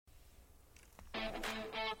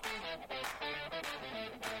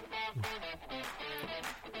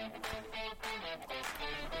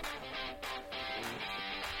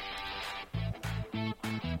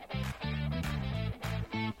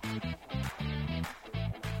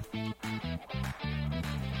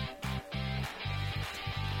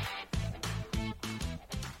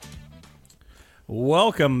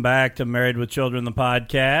Welcome back to Married with Children, the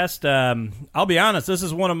podcast. I'll be honest, this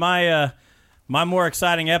is one of my more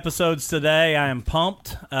exciting episodes today. I am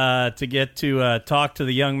pumped to get to talk to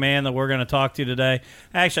the young man that we're going to talk to today.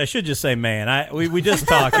 Actually, I should just say man. We just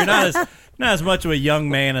talked. You're not as much of a young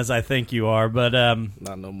man as I think you are, but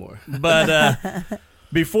not no more. But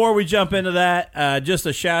before we jump into that, just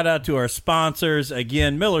a shout out to our sponsors.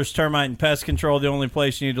 Again, Miller's Termite and Pest Control, the only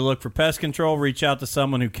place you need to look for pest control. Reach out to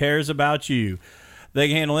someone who cares about you. They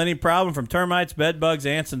can handle any problem from termites, bed bugs,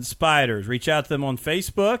 ants, and spiders. Reach out to them on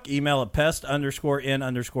Facebook, email at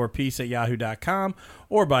pest_n_peace@yahoo.com,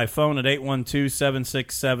 or by phone at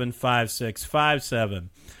 812-767-5657.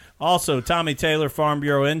 Also, Tommy Taylor, Farm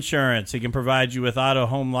Bureau Insurance. He can provide you with auto,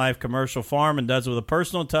 home, life, commercial, farm, and does it with a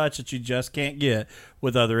personal touch that you just can't get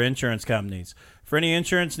with other insurance companies. For any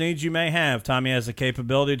insurance needs you may have, Tommy has the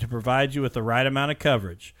capability to provide you with the right amount of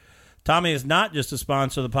coverage. Tommy is not just a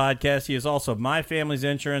sponsor of the podcast. He is also my family's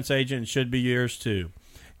insurance agent and should be yours too.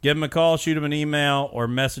 Give him a call, shoot him an email, or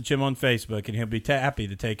message him on Facebook, and he'll be happy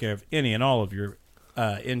to take care of any and all of your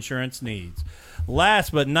insurance needs.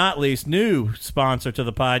 Last but not least, new sponsor to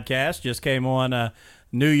the podcast just came on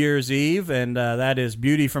New Year's Eve, and that is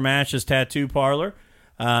Beauty from Ashes Tattoo Parlor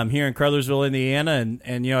here in Crothersville, Indiana.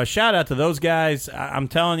 And you know, a shout out to those guys. I'm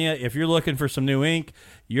telling you, if you're looking for some new ink,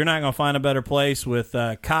 you're not going to find a better place with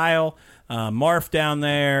Kyle, Marf down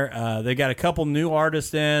there. They got a couple new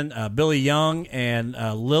artists in, Billy Young and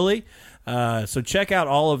Lily. So check out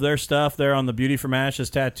all of their stuff there on the Beauty from Ashes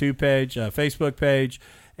tattoo page, Facebook page,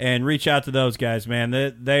 and reach out to those guys, man.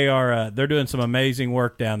 They're doing some amazing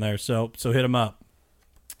work down there. So hit them up.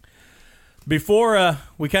 Before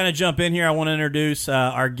we kind of jump in here, I want to introduce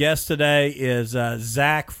our guest today is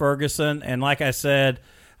Zach Ferguson, and like I said,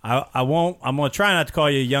 I'm going to try not to call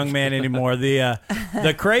you a young man anymore. The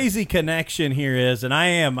crazy connection here is, and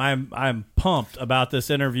I'm pumped about this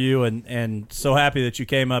interview and so happy that you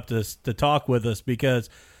came up to talk with us because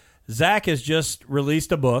Zach has just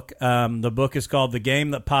released a book. The book is called The Game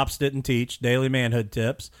That Pops Didn't Teach, Daily Manhood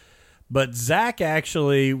Tips. But Zach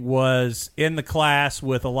actually was in the class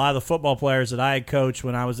with a lot of the football players that I had coached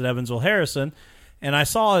when I was at Evansville Harrison, and I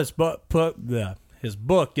saw his book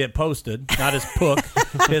get posted, not his book,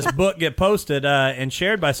 his book get posted and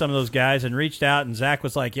shared by some of those guys, and reached out, and Zach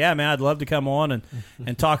was like, yeah, man, I'd love to come on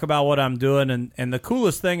and talk about what I'm doing. And the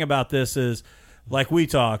coolest thing about this is, like we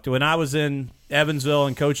talked, when I was in Evansville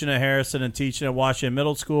and coaching at Harrison and teaching at Washington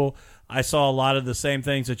Middle School, I saw a lot of the same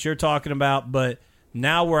things that you're talking about, but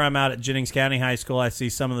now where I'm out at Jennings County High School, I see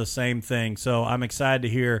some of the same things. So I'm excited to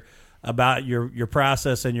hear about your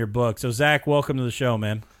process and your book. So, Zach, welcome to the show,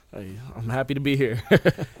 man. Hey, I'm happy to be here.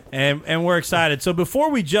 and we're excited. So before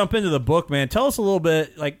we jump into the book, man, tell us a little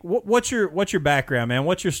bit, like, what's your background, man?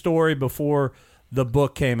 What's your story before the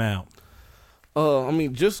book came out?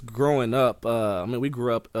 Just growing up, we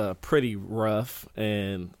grew up pretty rough,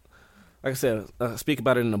 and like I said, speak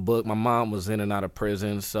about it in the book. My mom was in and out of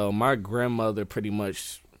prison, so my grandmother pretty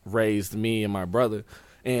much raised me and my brother.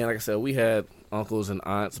 And like I said, we had uncles and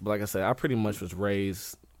aunts, but like I said, I pretty much was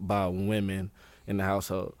raised by women in the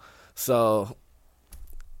household. So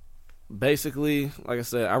basically, like I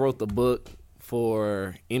said, I wrote the book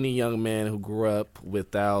for any young man who grew up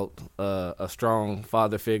without a strong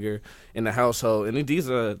father figure in the household. And these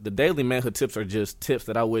are the daily manhood tips are just tips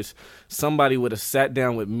that I wish somebody would have sat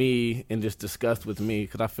down with me and just discussed with me,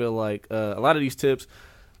 because I feel like a lot of these tips,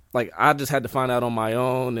 like, I just had to find out on my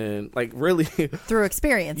own, and like really through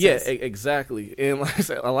experiences. Yeah, exactly. And like I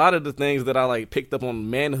said, a lot of the things that I like picked up on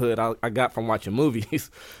manhood, I got from watching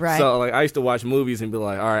movies. Right. So like I used to watch movies and be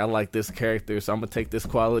like, all right, I like this character, so I'm gonna take this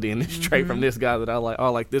quality and this trait from this guy that I like. Oh, I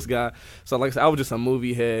like this guy. So like I said, I was just a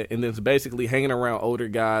movie head, and then basically hanging around older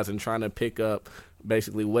guys and trying to pick up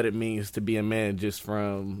basically what it means to be a man just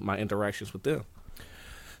from my interactions with them.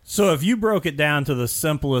 So if you broke it down to the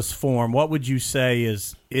simplest form, what would you say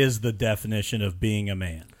is the definition of being a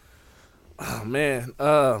man? Oh, man.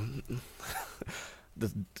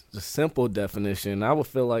 The simple definition, I would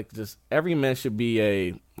feel like just every man should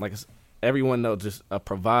be everyone knows, just a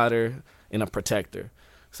provider and a protector.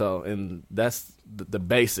 So, and that's the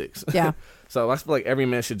basics. Yeah. So I feel like every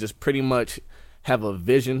man should just pretty much have a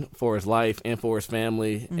vision for his life and for his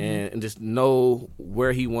family, and just know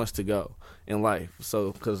where he wants to go in life.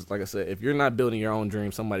 So, because like I said, if you're not building your own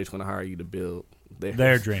dream, somebody's going to hire you to build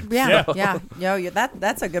their dream. Yeah.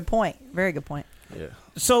 That's a good point. Very good point. Yeah.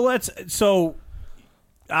 So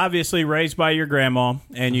obviously raised by your grandma,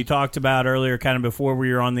 and you talked about earlier, kind of before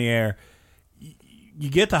we were on the air, you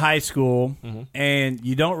get to high school and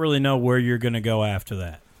you don't really know where you're going to go after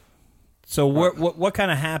that. So what kind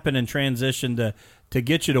of happened in transition to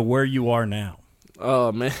get you to where you are now?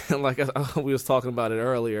 Oh man, like we was talking about it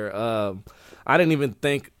earlier. I didn't even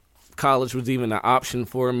think college was even an option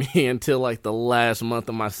for me until like the last month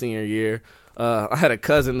of my senior year. I had a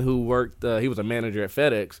cousin who worked. He was a manager at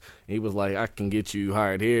FedEx. He was like, "I can get you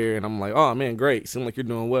hired here," and I'm like, "Oh man, great! Seems like you're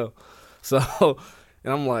doing well." So,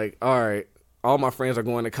 and I'm like, "All right." All my friends are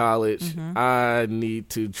going to college. Mm-hmm. I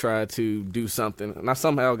need to try to do something. And I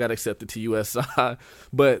somehow got accepted to USI.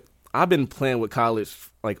 But I've been playing with college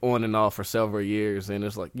like on and off for several years. And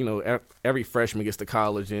it's like, you know, every freshman gets to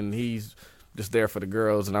college and he's just there for the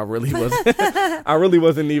girls. And I really wasn't I really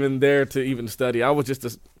wasn't even there to even study. I was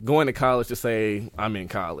just going to college to say I'm in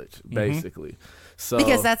college, basically. So,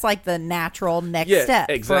 because that's like the natural next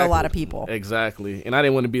step for a lot of people. Exactly. And I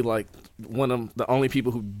didn't want to be like one of the only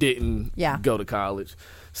people who didn't go to college.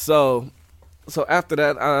 So after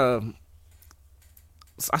that, I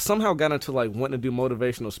somehow got into like wanting to do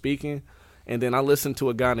motivational speaking. And then I listened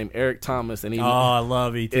to a guy named Eric Thomas. And I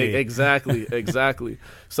love E.T. Exactly.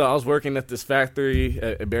 So I was working at this factory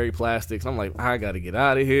at Berry Plastics. I'm like, I got to get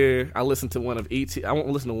out of here. I listened to one of E.T. I won't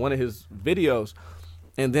listen to one of his videos.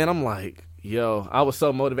 And then I'm like, yo, I was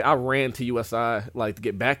so motivated. I ran to USI like to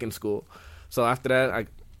get back in school. So after that, I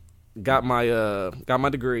got my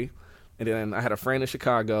degree, and then I had a friend in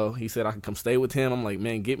Chicago. He said I could come stay with him. I'm like,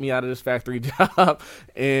 man, get me out of this factory job,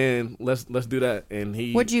 and let's do that. And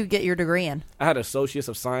what'd you get your degree in? I had Associates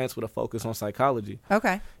of Science with a focus on psychology.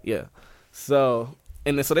 Okay. Yeah. So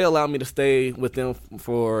they allowed me to stay with them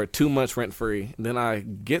for 2 months rent free. And then I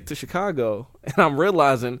get to Chicago, and I'm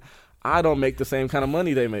realizing I don't make the same kind of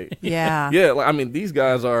money they make. Yeah. Yeah. Like, I mean, these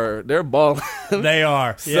guys they're balling. They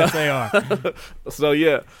are. Yes, they are. So,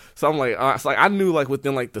 yeah. So I'm like, it's like I knew like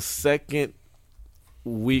within like the second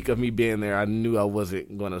week of me being there, I knew I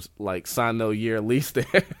wasn't going to like sign no year lease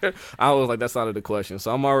there. I was like, that's out of the question.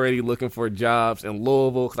 So I'm already looking for jobs in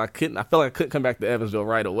Louisville because I felt like I couldn't come back to Evansville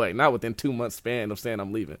right away. Not within 2 months span of saying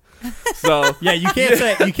I'm leaving. So yeah, you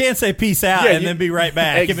can't say peace out and then be right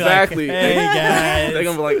back. Exactly. Like, hey guys, they're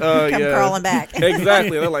gonna be like, come crawling back.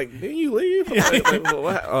 Exactly. They're like, didn't you leave?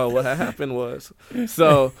 What happened was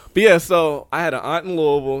so. But yeah, so I had an aunt in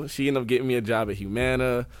Louisville. She ended up getting me a job at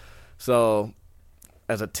Humana. So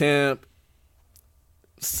as a temp,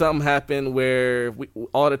 something happened where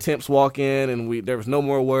all the temps walk in and there was no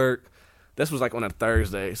more work. This was like on a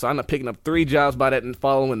Thursday. So I ended up picking up 3 jobs by that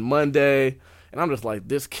following Monday. And I'm just like,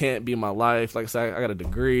 this can't be my life. Like I said, I got a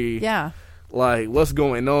degree. Yeah. Like, what's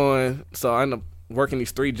going on? So I ended up working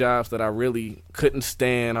these 3 jobs that I really couldn't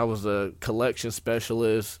stand. I was a collection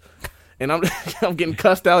specialist. And I'm getting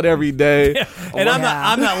cussed out every day. Yeah. And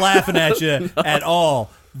I'm not laughing at you at all.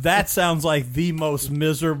 That sounds like the most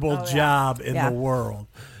miserable job in the world.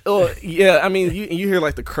 Oh yeah, I mean you hear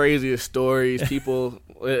like the craziest stories. People,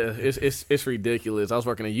 it's ridiculous. I was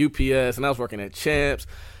working at UPS and I was working at Champs,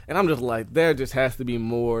 and I'm just like, there just has to be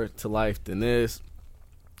more to life than this.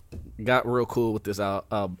 Got real cool with this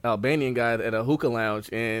Albanian guy at a hookah lounge,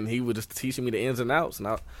 and he was just teaching me the ins and outs. And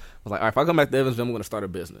I was like, all right, if I come back to Evansville, I'm going to start a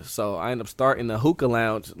business. So I ended up starting the hookah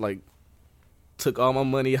lounge, like. Took all my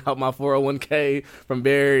money out my 401k from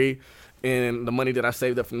Barry, and the money that I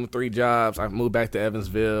saved up from the 3 jobs, I moved back to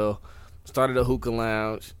Evansville, started a hookah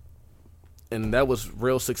lounge, and that was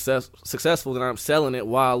real successful. And I'm selling it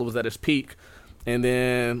while it was at its peak, and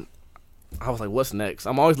then I was like, what's next?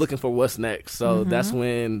 I'm always looking for what's next. So that's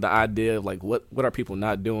when the idea of like, what are people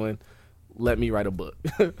not doing? Let me write a book.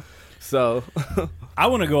 So I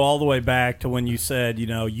want to go all the way back to when you said,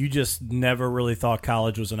 you just never really thought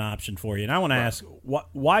college was an option for you. And I want to ask,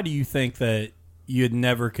 why do you think that you had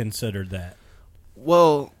never considered that?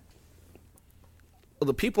 Well,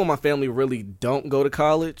 the people in my family really don't go to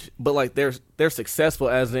college, but like they're successful,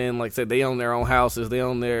 as in like said they own their own houses, they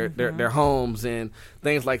own their homes and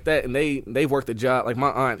things like that, and they worked a job. Like my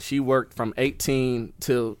aunt, she worked from 18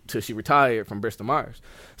 till she retired from Bristol Myers.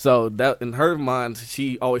 So that in her mind,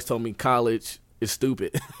 she always told me college is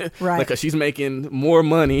stupid, right? Because she's making more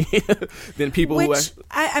money than people who.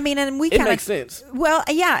 I mean, and it makes sense. Well,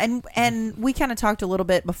 yeah, and we kind of talked a little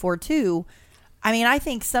bit before too. I mean, I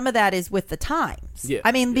think some of that is with the times. Yeah,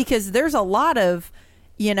 I mean, because there's a lot of,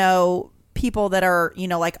 people that are,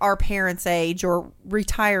 like our parents' age or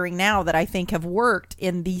retiring now that I think have worked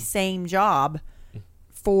in the same job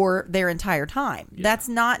for their entire time. Yeah. That's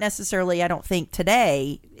not necessarily, I don't think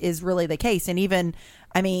today is really the case. And even,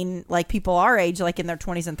 I mean, like people our age, like in their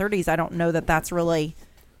 20s and 30s, I don't know that that's really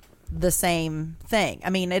the same thing. I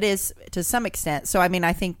mean, it is to some extent. So, I mean,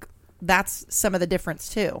 I think that's some of the difference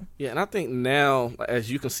too. Yeah, and I think now,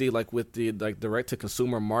 as you can see, like with the direct to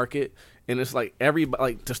consumer market, and it's like everybody,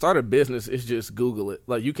 like to start a business is just Google it.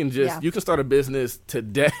 Like you can you can start a business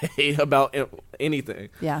today about anything.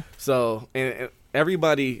 Yeah. So and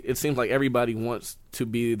everybody, it seems like everybody wants to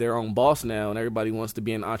be their own boss now, and everybody wants to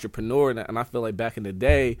be an entrepreneur. And I feel like back in the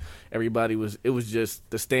day, it was just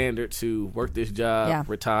the standard to work this job,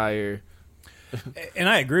 retire. And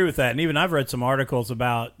I agree with that. And even I've read some articles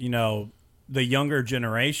about, the younger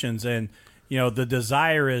generations, and, the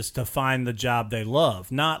desire is to find the job they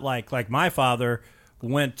love. Not like my father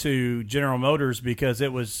went to General Motors because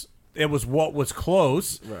it was what was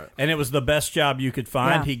close, right, and it was the best job you could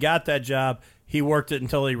find. Yeah. He got that job. He worked it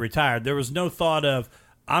until he retired. There was no thought of,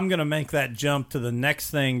 I'm going to make that jump to the next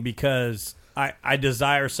thing because I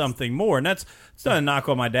desire something more. And it's not a knock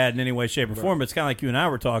on my dad in any way, shape, or form, but it's kind of like you and I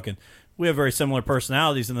were talking. We have very similar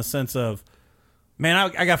personalities in the sense of, man,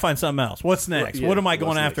 I got to find something else. What's next? Yeah, what am I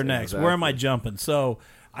going after next? Exactly. Where am I jumping? So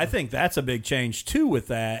I think that's a big change too with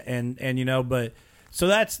that. And but so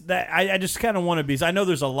that's that. I just kind of want to be. I know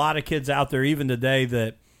there's a lot of kids out there even today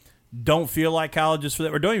that don't feel like college is for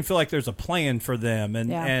them, or don't even feel like there's a plan for them.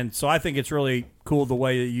 And so I think it's really cool the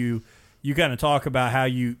way that you kind of talk about how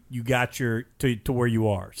you got to where you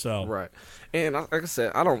are. So right. And like I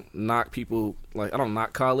said, I don't knock people, like I don't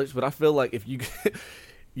knock college, but I feel like if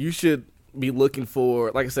you should be looking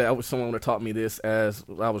for, like I said, I was someone that taught me this as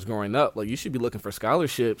I was growing up. Like you should be looking for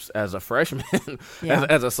scholarships as a freshman,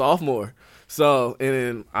 as a sophomore. So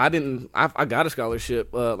and then I got a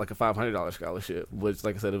scholarship, like a $500 scholarship, which,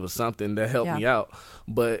 like I said, it was something that helped me out.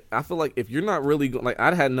 But I feel like if you're not really like,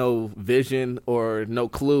 I had no vision or no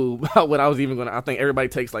clue about what I was even going to. I think everybody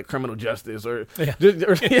takes like criminal justice or So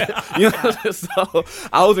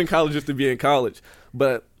I was in college just to be in college,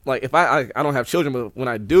 but. Like if I don't have children, but when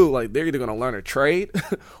I do, like they're either going to learn a trade,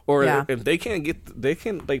 or if they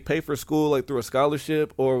can't pay for school like through a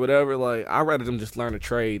scholarship or whatever. Like I'd rather them just learn a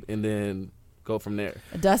trade and then go from there.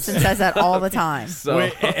 Dustin says that all the time. So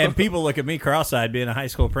and people look at me cross-eyed being a high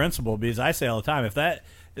school principal because I say all the time,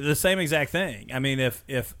 the same exact thing. I mean,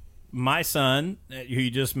 if my son, who you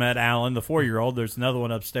just met, Alan, the 4-year-old, there's another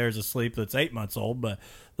one upstairs asleep that's 8 months old, but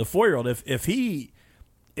the 4-year-old,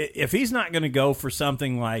 if he's not going to go for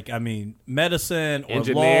something like, medicine or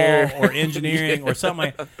law or engineering or something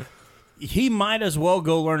like that, he might as well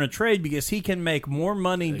go learn a trade because he can make more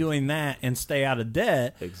money doing that and stay out of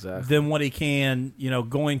debt than what he can,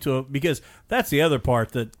 going to because that's the other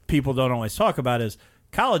part that people don't always talk about is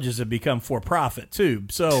colleges have become for-profit too.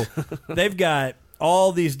 So they've got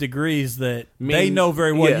all these degrees that they know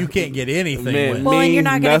very well you can't get anything with. Well, and you're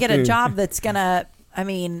not going to get a job that's going to,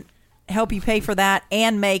 help you pay for that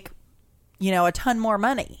and make, a ton more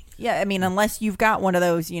money. Yeah, unless you've got one of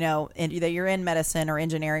those, either you're in medicine or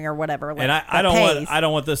engineering or whatever. And I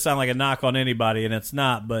don't want this to sound like a knock on anybody, and it's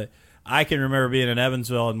not. But I can remember being in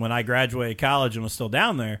Evansville, and when I graduated college and was still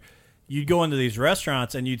down there, you'd go into these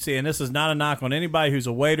restaurants and you'd see, and this is not a knock on anybody who's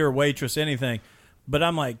a waiter, waitress, anything, but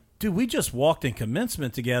I'm like, dude, we just walked in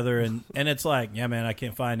commencement together, and it's like, yeah, man, I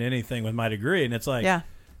can't find anything with my degree, and it's like,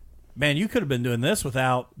 man, you could have been doing this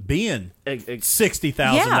without being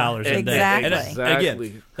 $60,000 a day. Exactly. And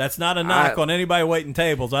again, that's not a knock on anybody waiting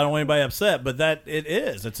tables. I don't want anybody upset, but that it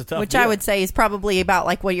is. It's a tough Which deal. I would say is probably about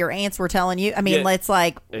like what your aunts were telling you. It's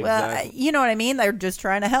like, you know what I mean? They're just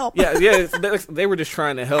trying to help. Yeah. They were just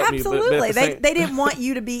trying to help me. Absolutely. They didn't want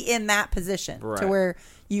you to be in that position to where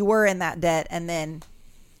you were in that debt and then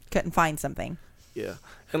couldn't find something. Yeah.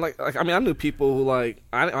 And I knew people who I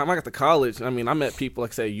got to college. I met people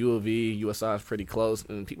like say U of E, USI is pretty close,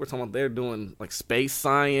 and people were talking about they're doing like space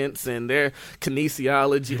science and their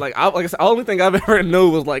kinesiology. I said, the only thing I've ever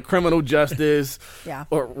knew was like criminal justice,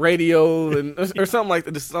 or radio or something like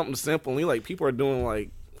that. Just something simple. And people are doing like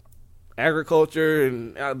agriculture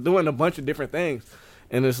and doing a bunch of different things,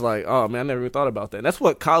 and it's like, oh man, I never even thought about that. And that's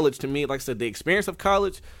what college to me, like I said, the experience of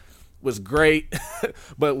college was great,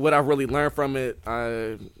 but what I really learned from it,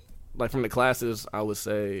 from the classes, I would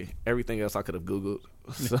say everything else I could have Googled.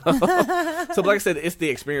 So like I said, it's the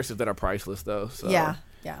experiences that are priceless, though. So, yeah.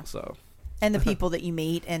 So, and the people that you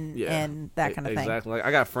meet and that kind of thing. Exactly. I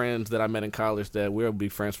got friends that I met in college that we'll be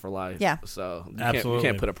friends for life. Yeah. So absolutely, you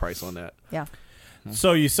can't put a price on that. Yeah.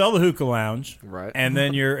 So you sell the hookah lounge, right? And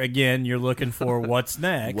then you're looking for what's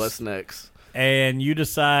next. What's next? And you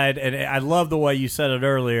decide, and I love the way you said it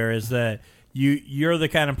earlier, is that you're the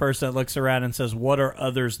kind of person that looks around and says, what are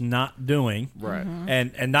others not doing? Right. Mm-hmm.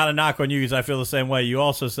 And not a knock on you, because I feel the same way. You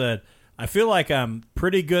also said, I feel like I'm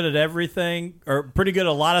pretty good at everything, or pretty good at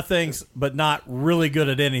a lot of things, but not really good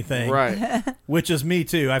at anything. Right. Which is me,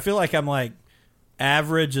 too. I feel like I'm like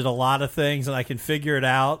average at a lot of things and I can figure it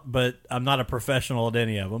out, but I'm not a professional at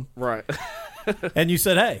any of them. Right. And you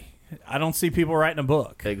said, hey, I don't see people writing a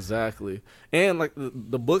book. Exactly. And like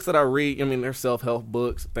the books that I read, I mean, they're self-help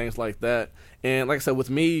books, things like that. And like I said, with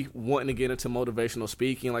me wanting to get into motivational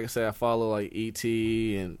speaking, like I said, I follow like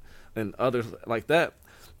E.T. and others like that.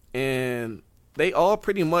 And they all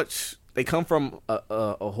pretty much, they come from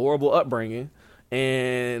a horrible upbringing,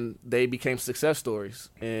 and they became success stories.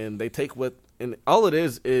 And they take and all it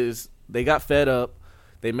is they got fed up,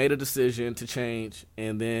 they made a decision to change,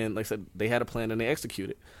 and then, like I said, they had a plan and they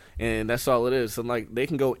executed. And that's all it is. So, like, they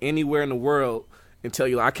can go anywhere in the world and tell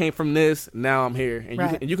you, like, I came from this, now I'm here.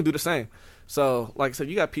 And you can do the same. So, like I said,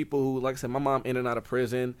 you got people who, like I said, my mom in and out of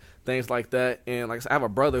prison, things like that. And, like I said, I have a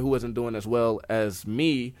brother who wasn't doing as well as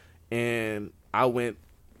me, and I went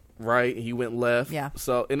right and he went left. Yeah.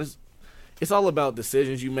 So, and it's all about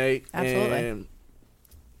decisions you make. Absolutely. And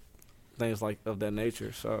things like of that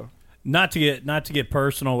nature. So, not to get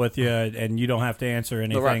personal with you, and you don't have to answer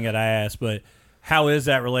anything that I ask, but how is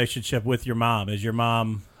that relationship with your mom? Is your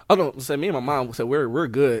mom? I don't say me and my mom said we're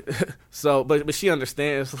good. So, but she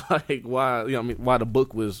understands like why why the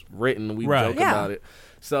book was written. We joke about it.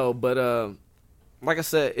 So, but like I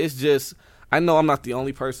said, it's just I know I'm not the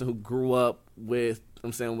only person who grew up with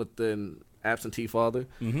with an absentee father.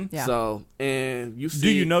 Mm-hmm. Yeah. So, and you see, do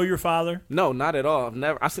you know your father? No, not at all.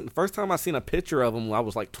 The first time I seen a picture of him, I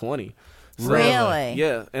was like 20. So, Really?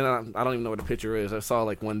 Yeah, and I don't even know what the picture is. I saw it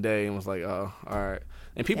like one day and was like, oh, all right.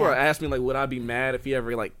 And people are asking me like, would I be mad if he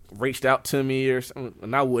ever like reached out to me or something?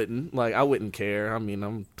 And I wouldn't. Like, I wouldn't care. I mean,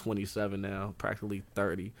 I'm 27 now, practically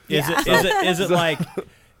 30. Is it like?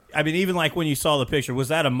 I mean, even like when you saw the picture, was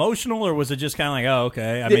that emotional or was it just kind of like, oh,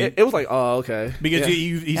 okay? I mean, it was like, oh, okay, because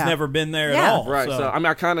he's never been there at all, right? So I mean,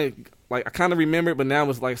 I kind of remember it, but now it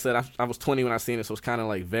was like I said, I was 20 when I seen it, so it's kind of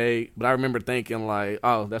like vague. But I remember thinking like,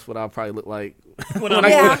 oh, that's what I'll probably look like when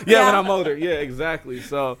I'm older. Yeah, exactly.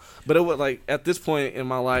 So, but it was like at this point in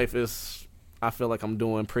my life, I feel like I'm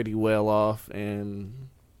doing pretty well off, and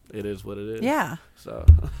it is what it is. Yeah.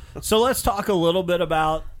 So let's talk a little bit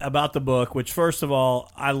about the book. Which, first of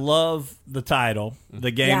all, I love the title,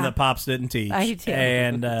 "The Game That Pops Didn't Teach." I do too.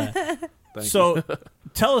 And so,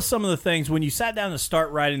 tell us some of the things when you sat down to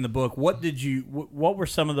start writing the book. What were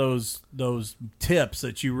some of those tips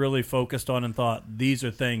that you really focused on and thought these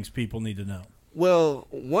are things people need to know? Well,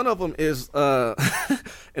 one of them is, and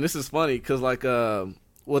this is funny because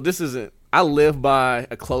this isn't. I live by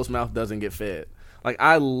a closed mouth doesn't get fed. Like,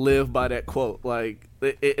 I live by that quote. Like,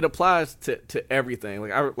 it applies to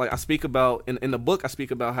everything. I speak about in the book. I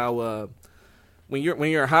speak about how when you're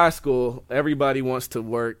in high school, everybody wants to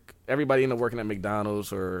work. Everybody end up working at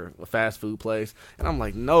McDonald's or a fast food place, and I'm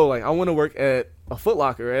like, no. Like, I want to work at a Foot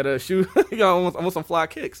Locker, at a shoe. I want some fly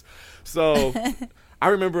kicks. So I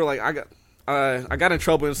remember like I got in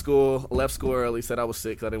trouble in school. Left school early. Said I was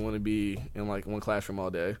sick. 'Cause I didn't want to be in like one classroom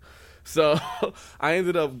all day. So I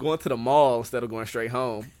ended up going to the mall instead of going straight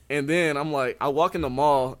home. And then I'm like, I walk in the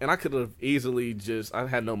mall, and I could have easily I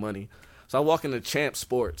had no money. So I walk into Champ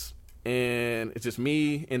Sports, and it's just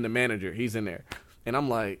me and the manager. He's in there. And I'm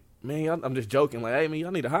like, man, I'm just joking. Like, hey, man, y'all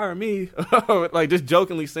need to hire me. Like, just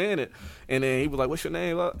jokingly saying it. And then he was like, what's your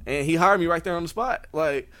name? And he hired me right there on the spot.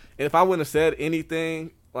 Like, and if I wouldn't have said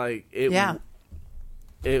anything, like, it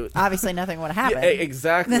obviously nothing would have happened. Yeah,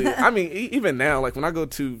 exactly. I mean, even now, like when I go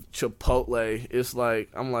to Chipotle, it's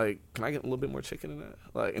like I'm like, can I get a little bit more chicken in that?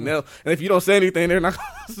 Like, and if you don't say anything, they're not.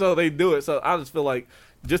 So they do it. So I just feel like,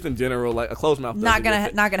 just in general, like a closed mouth not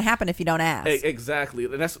gonna happen if you don't ask. Exactly,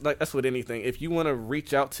 and that's with anything. If you want to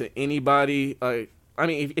reach out to anybody, like. I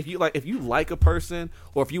mean, if you like a person,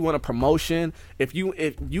 or if you want a promotion, if you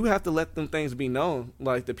have to let them things be known,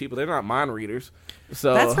 like the people, they're not mind readers.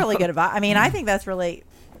 So that's really good advice. I mean, I think that's really,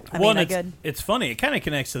 good. It's funny. It kind of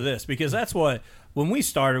connects to this because that's what when we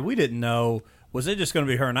started, we didn't know. Was it just going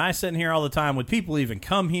to be her and I sitting here all the time? Would people even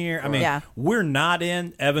come here? I mean, we're not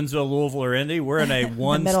in Evansville, Louisville, or Indy. We're in a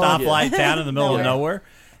one stoplight town in the middle of nowhere.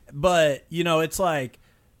 But it's like.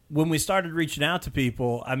 When we started reaching out to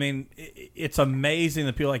people, I mean, it's amazing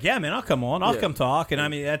that people are like, yeah, man, I'll come on. I'll come talk. And I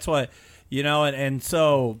mean, that's what, and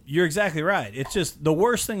so you're exactly right. It's just the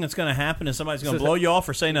worst thing that's going to happen is somebody's going to blow you off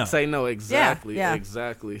or say no. Say no, exactly. Yeah.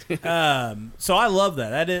 Exactly. So I love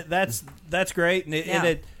that. That's great.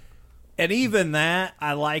 And even that,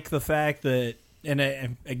 I like the fact that,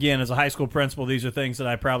 and again, as a high school principal, these are things that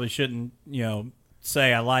I probably shouldn't,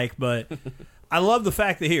 say I like, but I love the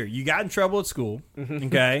fact that here you got in trouble at school.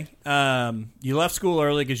 Okay, you left school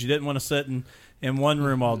early because you didn't want to sit in one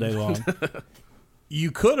room all day long.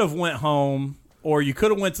 You could have went home or you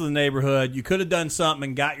could have went to the neighborhood. You could have done something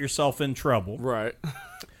and got yourself in trouble. Right.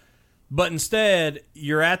 But instead,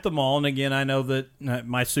 you're at the mall, and again, I know that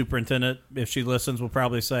my superintendent, if she listens, will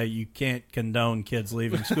probably say you can't condone kids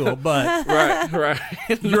leaving school. But right.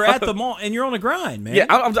 You're at the mall, and you're on a grind, man. Yeah,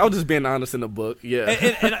 I was just being honest in the book. Yeah,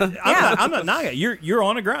 and I'm not knocking it. You're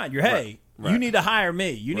on a grind. Right. You need to hire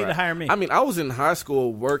me. You need to hire me. I mean, I was in high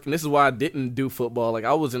school working. This is why I didn't do football. Like,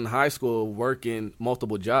 I was in high school working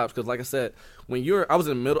multiple jobs because, like I said, I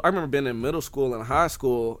remember being in middle school and high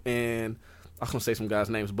school, and I was gonna say some guys'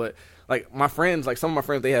 names, but like my friends, like some of my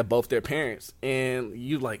friends, they had both their parents, and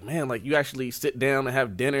you like, man, like you actually sit down and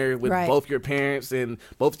have dinner with both your parents, and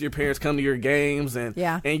both of your parents come to your games, and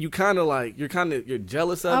and you kind of like you're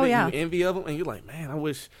jealous of it, you envy of them, and you're like, man, I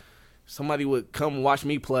wish somebody would come watch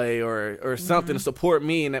me play or something to support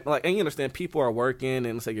me, and and you understand people are working,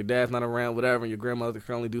 and say your dad's not around, whatever, and your grandmother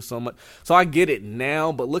can only do so much. So I get it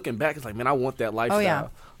now, but looking back, it's like, man, I want that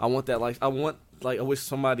lifestyle. I want that life. I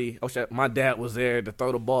wish my dad was there to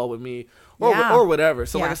throw the ball with me or whatever.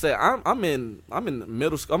 So like I said, I'm in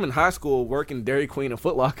middle school, I'm in high school working Dairy Queen and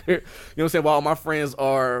Foot Locker. You know what I'm saying? While my friends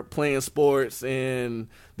are playing sports and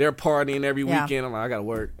they're partying every weekend. I'm like, I gotta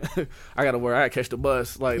work. I gotta catch the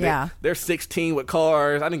bus. Like they're 16 with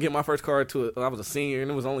cars. I didn't get my first car until I was a senior, and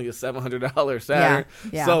it was only a $700 Saturn.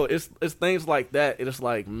 So it's things like that. It's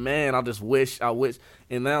like, man, I wish.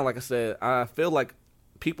 And now, like I said, I feel like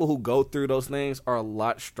people who go through those things are a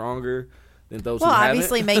lot stronger than those who haven't. Well,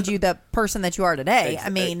 obviously made you the person that you are today.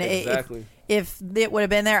 I mean, exactly. If it would have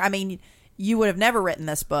been there, I mean, you would have never written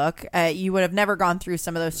this book. You would have never gone through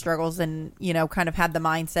some of those struggles and, kind of had the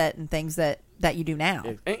mindset and things that you do now.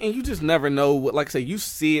 And you just never know. Like I say, you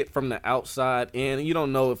see it from the outside, and you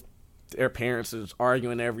don't know if their parents is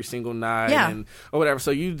arguing every single night or whatever.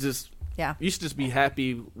 So you just you should just be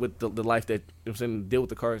happy with the life that deal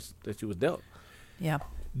with the cards that you was dealt. Yeah.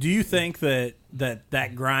 Do you think that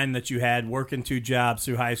grind that you had working 2 jobs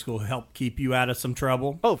through high school helped keep you out of some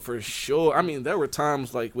trouble? Oh, for sure. I mean, there were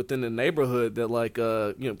times like within the neighborhood that like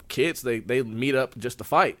kids they meet up just to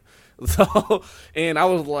fight. So, and I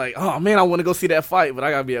was like, oh man, I want to go see that fight, but I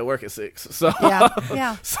gotta be at work at 6. So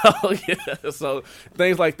so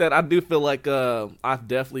things like that. I do feel like I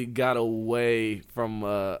definitely got away from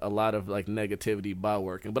a lot of like negativity by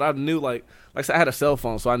working, but I knew like I said, I had a cell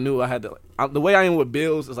phone, so I knew I had to. The way I am with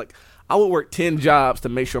bills is like I would work 10 jobs to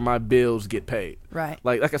make sure my bills get paid. Right.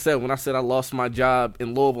 Like I said, when I said I lost my job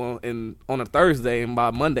in Louisville on a Thursday, and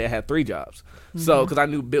by Monday I had 3 jobs. So, because I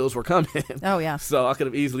knew bills were coming. Oh, yeah. So I could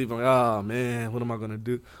have easily been like, oh, man, what am I going to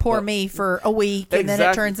do? Poor me for a week, and then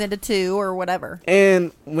it turns into 2 or whatever.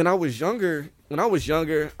 And when I was younger,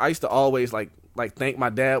 I used to always like think my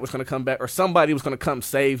dad was going to come back, or somebody was going to come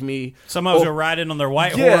save me. Somebody was going to ride in on their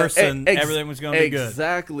white horse, and everything was going to be good.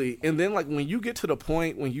 Exactly. And then like when you get to the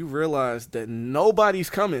point when you realize that nobody's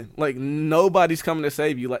coming to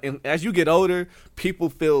save you. Like, and as you get older, people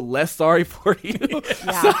feel less sorry for you.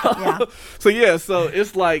 So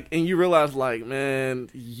it's like, and you realize like, man,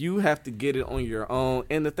 you have to get it on your own.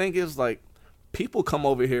 And the thing is, like, people come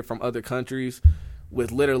over here from other countries with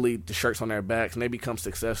literally the shirts on their backs, and they become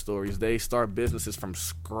success stories. They start businesses from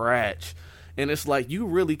scratch, and it's like you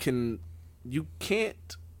can't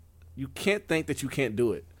think that you can't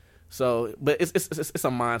do it. So, but it's a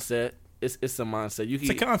mindset. It's a mindset. It's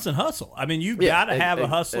a constant hustle. I mean, you got to have a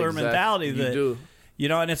hustler mentality. That you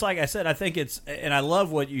do. And it's like I said, I think and I love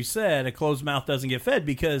what you said. A closed mouth doesn't get fed,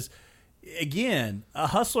 because again, a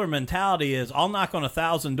hustler mentality is I'll knock on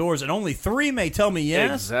 1,000 doors and only 3 may tell me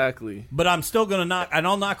yes. Exactly. But I'm still going to knock, and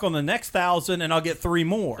I'll knock on the next 1,000 and I'll get 3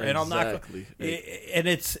 more. And I'll knock. And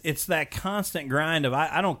it's that constant grind of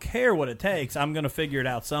I don't care what it takes. I'm going to figure it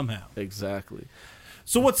out somehow. Exactly.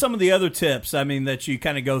 So what's some of the other tips, that you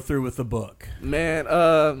kind of go through with the book? Man,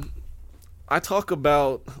 I talk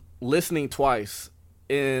about listening twice.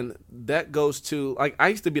 And that goes to, like, I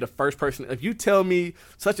used to be the first person. If you tell me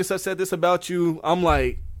such and such said this about you, I'm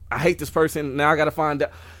like, I hate this person. Now I got to find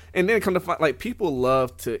out. And then come to find, like, people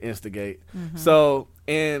love to instigate. Mm-hmm. So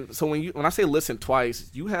when I say listen twice,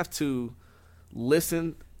 you have to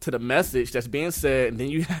listen to the message that's being said, and then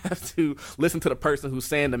you have to listen to the person who's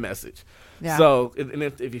saying the message. Yeah. So, and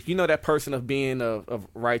if you know that person of being of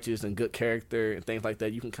righteous and good character and things like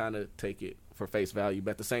that, you can kind of take it for face value.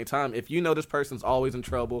 But at the same time, if you know this person's always in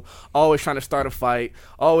trouble, always trying to start a fight,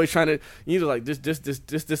 always trying to, just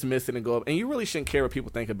dismiss it and go up, and you really shouldn't care what people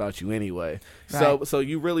think about you anyway. Right. So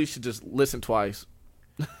you really should just listen twice.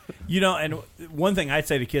 And one thing I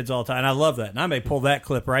say to kids all the time, and I love that, and I may pull that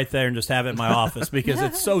clip right there and just have it in my office because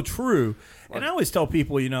it's so true. And I always tell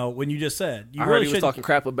people, when you just said you I really heard he was talking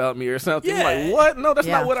crap about me or something. Yeah. Like, what? No, that's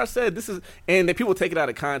not what I said. And then people take it out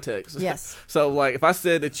of context. Yes. So like, if I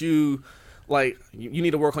said that you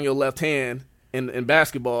need to work on your left hand in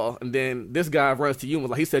basketball, and then this guy runs to you and was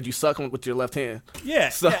like, he said you suck with your left hand. Yeah.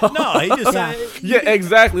 So no, he just said,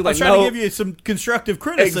 exactly. I'm like, trying to give you some constructive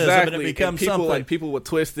criticism, exactly. and it becomes people, something. Like, people would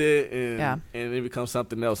twist it, and it becomes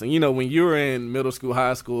something else. And when you were in middle school,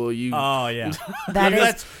 high school, oh yeah,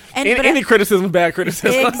 any criticism is bad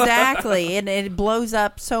criticism. Exactly, and it blows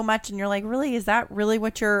up so much, and you're like, really, is that really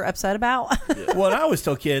what you're upset about? Yeah. Well, I always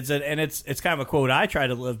tell kids, and it's kind of a quote I try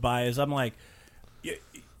to live by, is I'm like,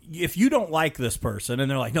 if you don't like this person,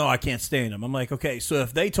 and they're like, no, I can't stand them. I'm like, okay, so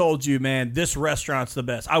if they told you, man, this restaurant's the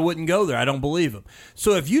best, I wouldn't go there. I don't believe them.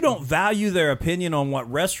 So if you don't value their opinion on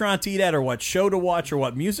what restaurant to eat at, or what show to watch, or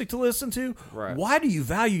what music to listen to, why do you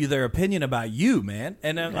value their opinion about you, man?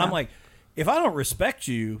 And I'm like, if I don't respect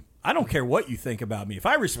you, I don't care what you think about me. If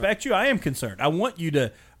I respect you, I am concerned. I want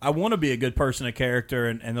to be a good person, a character,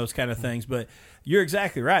 and those kind of things. But you're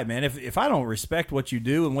exactly right, man. If I don't respect what you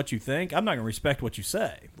do and what you think, I'm not going to respect what you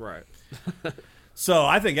say. Right. So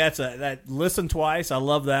I think that listen twice. I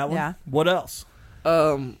love that one. Yeah. What else?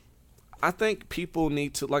 I think people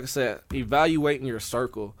need to, like I said, evaluate in your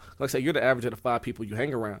circle. Like I said, you're the average of the 5 people you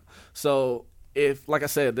hang around. So if, like I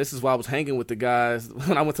said, this is why I was hanging with the guys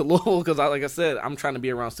when I went to Louisville, because like I said, I'm trying to be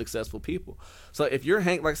around successful people. So if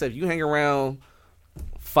like I said, if you hang around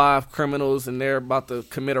 5 criminals and they're about to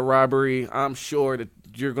commit a robbery, I'm sure that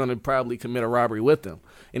you're going to probably commit a robbery with them.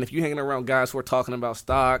 And if you're hanging around guys who are talking about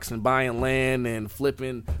stocks and buying land and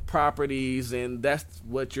flipping properties, and that's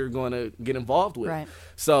what you're going to get involved with. Right.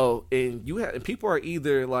 So, and people are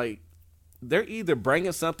either like, they're either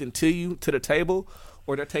bringing something to the table,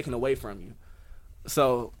 or they're taking away from you.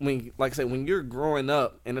 So like I said, when you're growing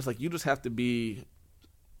up, and it's like, you just have to be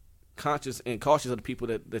conscious and cautious of the people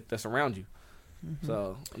that's around you. Mm-hmm.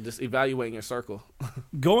 So just evaluating your circle.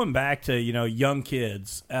 Going back to, young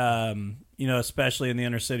kids, especially in the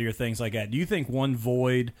inner city or things like that, do you think one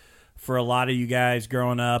void for a lot of you guys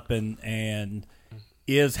growing up and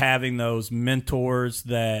is having those mentors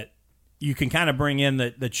that you can kind of bring in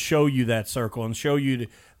that show you that circle and show you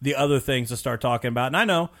the other things to start talking about? And I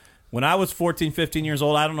know when I was 14, 15 years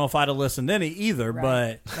old, I don't know if I'd have listened to any either,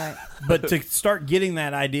 but to start getting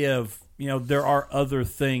that idea of, there are other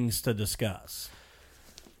things to discuss.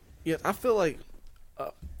 Yeah, I feel like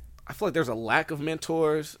there's a lack of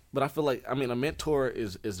mentors, but I feel like, a mentor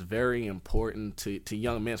is very important to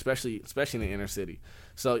young men, especially in the inner city.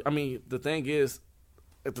 So, the thing is,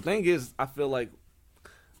 I feel like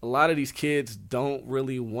a lot of these kids don't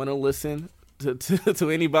really want to listen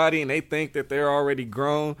to anybody, and they think that they're already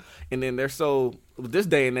grown, and then they're so, with this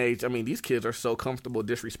day and age, these kids are so comfortable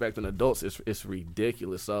disrespecting adults, it's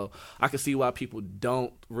ridiculous. So I can see why people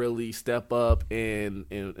don't really step up and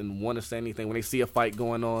want to say anything when they see a fight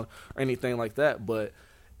going on or anything like that. But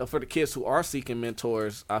for the kids who are seeking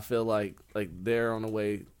mentors, I feel like they're on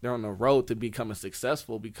the road to becoming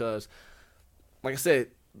successful, because like I said,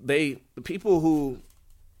 the people who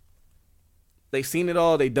they've seen it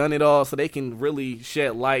all, they've done it all, so they can really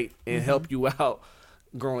shed light and help you out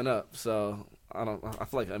growing up. So I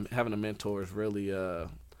feel like having a mentor is really a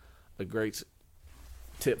great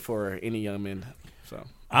tip for any young man. So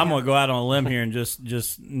I'm gonna go out on a limb here and just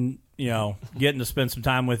getting to spend some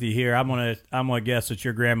time with you here. I'm gonna guess that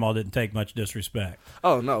your grandma didn't take much disrespect.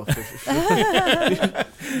 Oh no, for sure.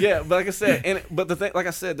 Yeah, but like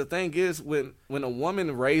I said, the thing is, when a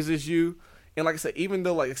woman raises you. And like I said, even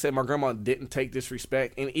though, like I said, my grandma didn't take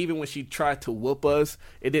disrespect, and even when she tried to whoop us,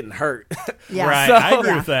 it didn't hurt. Yeah. Right, So, I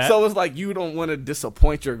agree with that. So it's like, you don't want to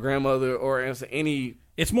disappoint your grandmother or any.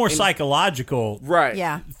 It's more psychological, right?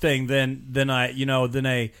 Yeah. Thing than the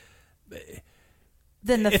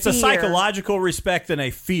it's fear. a psychological respect than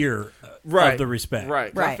a fear of the respect.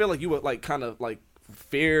 Right. Right. I feel like you would kind of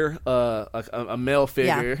fear a male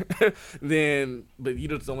figure, but you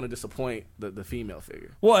just don't want to disappoint the female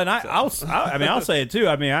figure. Well, and I'll say it too.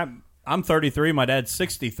 I'm 33. My dad's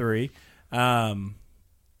 63. I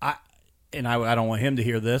don't want him to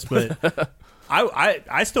hear this, but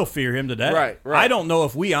I still fear him today. Right. I don't know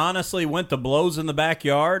if we honestly went to blows in the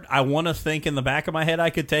backyard. I want to think in the back of my head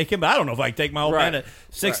I could take him, but I don't know if I can take my old man at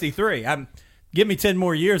 63. Give me 10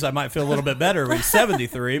 more years, I might feel a little bit better when he's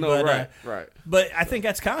 73. Right. But I think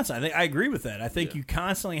that's constant. I agree with that. I think you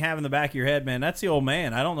constantly have in the back of your head, man, that's the old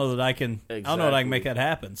man. I don't know that I can. Exactly. I don't know that I can make that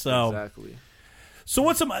happen. So exactly. So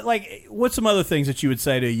what's some other things that you would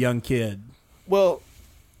say to a young kid? Well,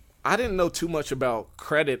 I didn't know too much about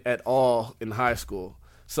credit at all in high school.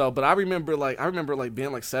 So, but I remember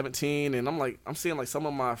being like 17, and I'm seeing like some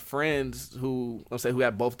of my friends who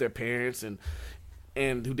had both their parents and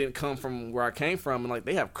who didn't come from where I came from, and like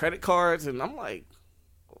they have credit cards, and I'm like,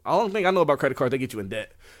 all the thing I know about credit cards, they get you in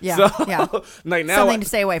debt. Yeah, so, yeah. Like now, something to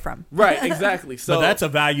stay away from. Right, exactly. So but that's a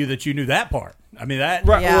value that you knew that part. I mean that.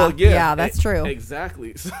 Right, Yeah, well, yeah, that's true.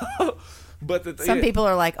 Exactly. So, but some people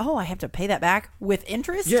are like, oh, I have to pay that back with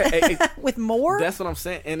interest. Yeah, with more. That's what I'm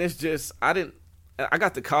saying, and it's just I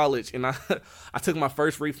got to college and I took my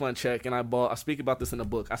first refund check and I speak about this in the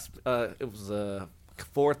book. It was a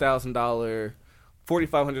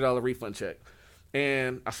 $4,500 refund check,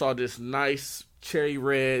 and I saw this nice cherry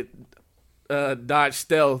red Dodge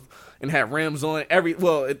Stealth and had rims on it.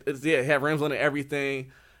 It had rims on it,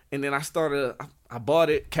 everything. And then I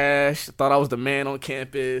bought it cash. Thought I was the man on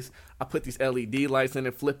campus. I put these LED lights in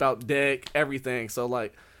it, flip out deck, everything. So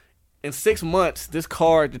like, in 6 months, this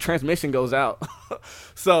car, the transmission goes out.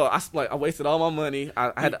 So I wasted all my money.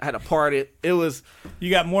 I had to part it. It was, you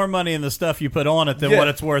got more money in the stuff you put on it than what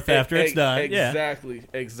it's worth after it's done.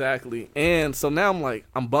 Exactly. And so now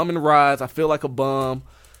I'm bumming rides. I feel like a bum.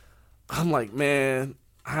 I'm like, man,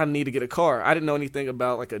 I need to get a car. I didn't know anything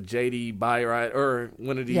about like a JD buy ride or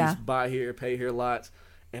one of these buy here, pay here lots.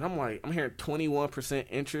 And I'm hearing 21%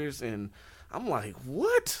 interest, and I'm like,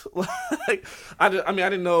 what? Like, I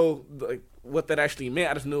didn't know like what that actually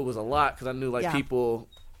meant. I just knew it was a lot because I knew like people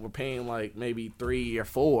were paying like maybe 3 or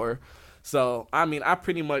 4. So I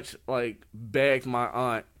pretty much like begged my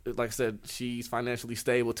aunt. Like I said, she's financially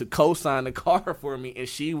stable, to co-sign the car for me, and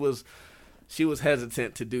she was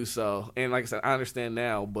hesitant to do so. And like I said, I understand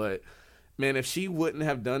now, but man, if she wouldn't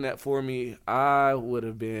have done that for me, I'd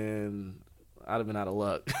have been out of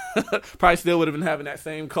luck. Probably still would have been having that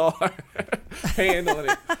same car, paying on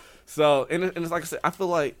it. So, and it's like I said, I feel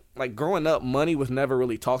like growing up, money was never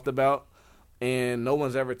really talked about, and no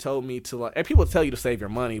one's ever told me to like. And people tell you to save your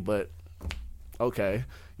money, but okay, you know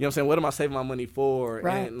what I'm saying? What am I saving my money for?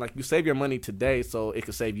 Right. And like, you save your money today so it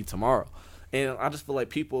could save you tomorrow. And I just feel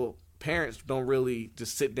like parents don't really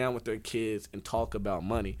just sit down with their kids and talk about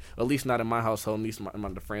money. At least not in my household, at least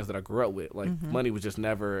the friends that I grew up with. Like, money was just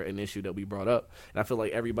never an issue that we brought up. And I feel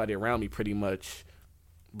like everybody around me pretty much,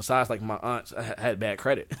 besides like my aunts, had bad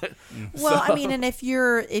credit. Well, so, and if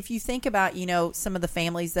you think about, some of the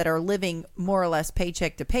families that are living more or less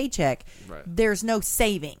paycheck to paycheck, right, there's no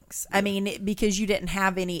savings. Yeah. Because you didn't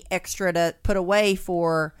have any extra to put away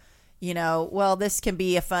for, this can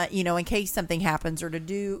be a fun, in case something happens, or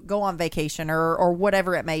to go on vacation or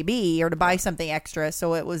whatever it may be, or to buy something extra.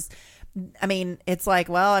 So it was, it's like,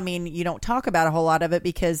 you don't talk about a whole lot of it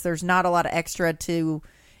because there's not a lot of extra to,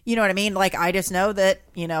 you know what I mean? Like, I just know that,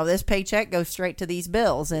 this paycheck goes straight to these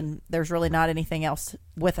bills, and there's really not anything else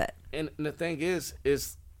with it. And the thing is,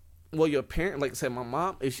 well, your parent, like I said, my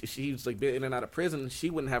mom, she's like been in and out of prison. She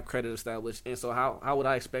wouldn't have credit established, and so how would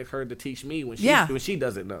I expect her to teach me when she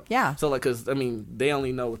doesn't know? Yeah. So like, because they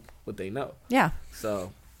only know what they know. Yeah.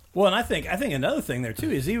 So. Well, and I think another thing there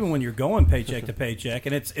too is even when you're going paycheck to paycheck,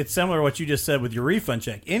 and it's similar to what you just said with your refund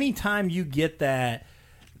check. Anytime you get that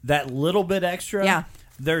little bit extra,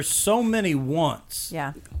 there's so many wants.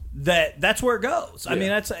 Yeah. That's where it goes. Yeah.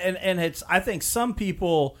 That's and it's, I think some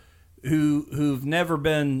people who've never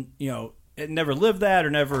been, never lived that or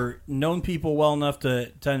never known people well enough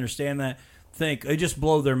to understand that, think they just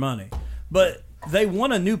blow their money. But they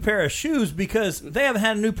want a new pair of shoes because they haven't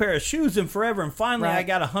had a new pair of shoes in forever, and finally I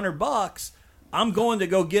got $100. I'm going to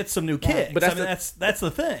go get some new kicks. But that's the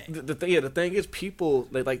thing. The thing is, people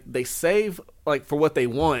they save like for what they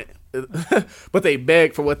want, but they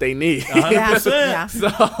beg for what they need. 100%. Yeah.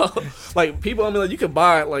 So, like, people, you could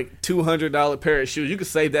buy like $200 pair of shoes. You could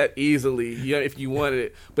save that easily, if you wanted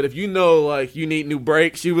it. But if like you need new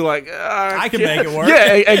brakes, you be like, I can make it work.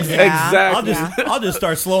 Yeah, exactly. I'll just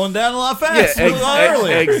start slowing down a lot faster, a lot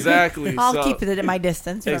earlier. Exactly. I'll keep it at my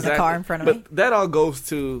distance from the car in front of me. But that all goes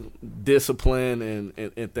to discipline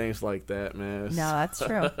and things like that, man. No, that's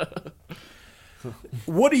true.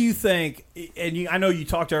 What do you think? And I know you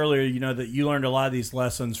talked earlier, that you learned a lot of these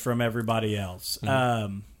lessons from everybody else.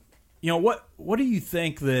 Mm-hmm. What do you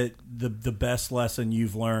think that the best lesson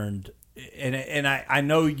you've learned? And I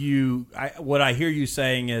know what I hear you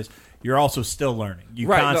saying is you're also still learning. You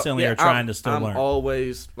constantly are trying to still learn. I'm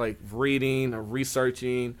always like reading or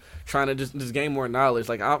researching, trying to just gain more knowledge.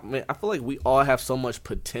 Like I feel like we all have so much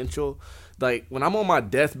potential. Like, when I'm on my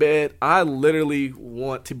deathbed, I literally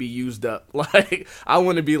want to be used up. Like, I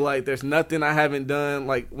want to be like, there's nothing I haven't done.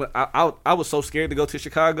 Like, when I was so scared to go to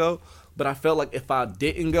Chicago. But I felt like if I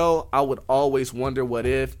didn't go, I would always wonder what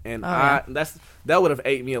if, and that would have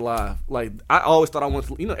ate me alive. Like, I always thought I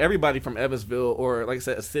wanted to, everybody from Evansville or, like I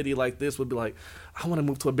said, a city like this would be like, I want to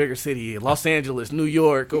move to a bigger city, Los Angeles, New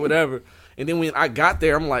York, or whatever. And then when I got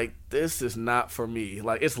there, I'm like, this is not for me.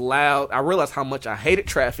 Like, it's loud. I realized how much I hated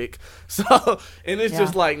traffic. So, and it's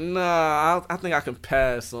just like, nah, I think I can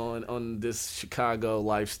pass on this Chicago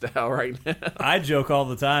lifestyle right now. I joke all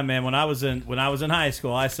the time, man. When I was in high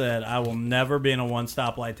school, I said I will never be in a one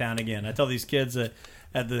stoplight town again. I tell these kids at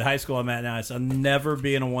the high school I'm at now, I said I'll never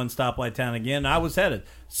be in a one stoplight town again. I was headed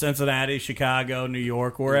Cincinnati, Chicago, New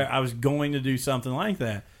York, where I was going to do something like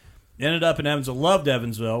that. Ended up in Evansville. Loved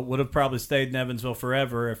Evansville. Would have probably stayed in Evansville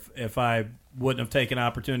forever if I wouldn't have taken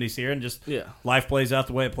opportunities here. And just life plays out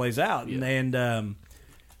the way it plays out. Yeah.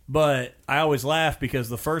 But I always laugh because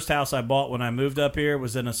the first house I bought when I moved up here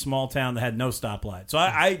was in a small town that had no stoplight. So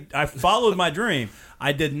I followed my dream.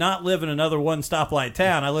 I did not live in another one stoplight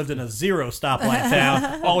town. I lived in a zero stoplight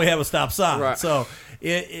town. All we had was stop signs. Right. So,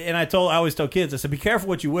 I always tell kids, I said, be careful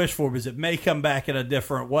what you wish for because it may come back in a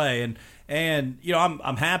different way. And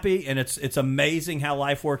I'm happy, and it's amazing how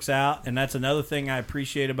life works out. And that's another thing I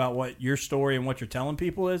appreciate about what your story and what you're telling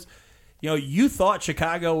people is, you thought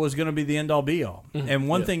Chicago was going to be the end-all, be-all. Mm-hmm. And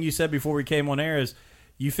one thing you said before we came on air is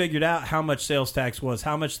you figured out how much sales tax was,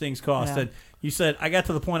 how much things cost. Yeah. And you said, I got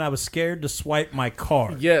to the point I was scared to swipe my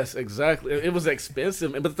card. Yes, exactly. It was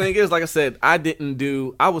expensive. But the thing is, like I said, I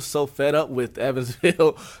was so fed up with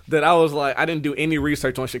Evansville that I was like, I didn't do any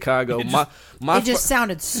research on Chicago. It just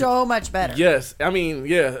sounded so much better. Yes. I mean,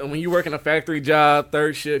 yeah. When you work in a factory job,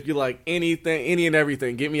 third shift, you're like, any and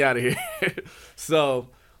everything, get me out of here. So...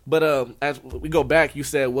 But as we go back, you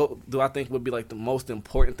said, what do I think would be like the most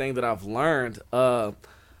important thing that I've learned? I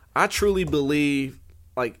truly believe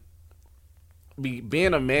like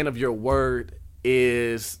being a man of your word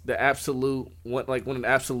is the absolute one of the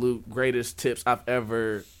absolute greatest tips I've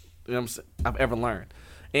ever learned.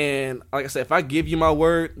 And like I said, if I give you my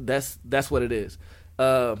word, that's what it is.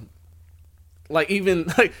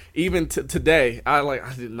 Even today,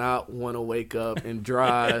 I did not want to wake up and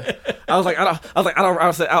drive.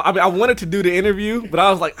 I wanted to do the interview, but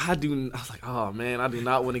I was like, oh man, I do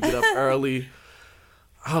not want to get up early.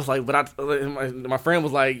 I was like, but my friend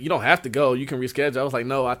was like, you don't have to go. You can reschedule. I was like,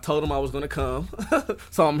 no, I told him I was going to come.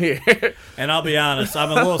 So I'm here. And I'll be honest,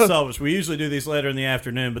 I'm a little selfish. We usually do these later in the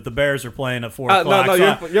afternoon, but the Bears are playing at 4 o'clock. No,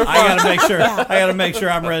 you're fine. I got to make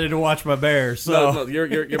sure I'm ready to watch my Bears. So. No,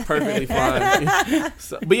 you're perfectly fine.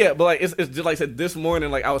 But like, it's just like I said, this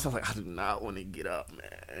morning, like I was like, I do not want to get up, man.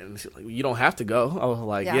 And she's like, you don't have to go. I was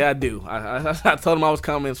like, yeah I do. I told him I was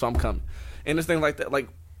coming, so I'm coming. And this thing like that, like,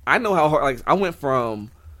 I know how hard, like, I went from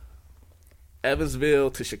Evansville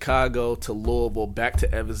to Chicago to Louisville back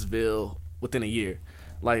to Evansville within a year.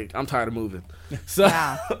 Like, I'm tired of moving. So,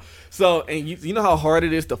 and you know how hard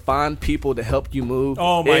it is to find people to help you move?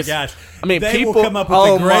 Oh, my gosh. I mean, they people will come up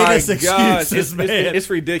with the greatest excuses, man.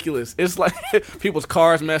 It's ridiculous. It's like people's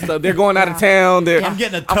cars messed up. They're going out of town. I'm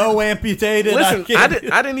getting a toe amputated. Listen,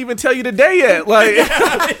 I didn't even tell you the day yet. Like,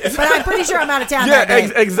 but I'm pretty sure I'm out of town.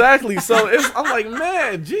 Exactly. So I'm like,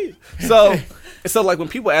 man, geez. So like when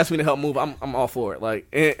people ask me to help move, I'm all for it. Like,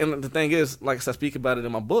 and the thing is, like I speak about it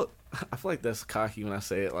in my book. I feel like that's cocky when I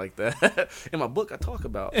say it like that. In my book, I talk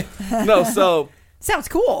about sounds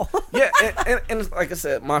cool. Yeah, and like I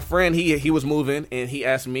said, my friend he was moving and he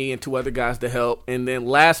asked me and 2 other guys to help, and then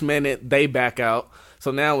last minute they back out.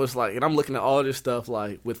 So now it's like, and I'm looking at all this stuff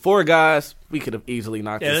like with 4 guys, we could have easily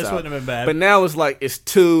knocked this out. Yeah, this wouldn't have been bad. But now it's like it's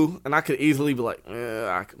 2, and I could easily be like,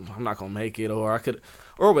 I'm not gonna make it, or I could.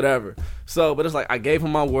 Or whatever. So, but it's like I gave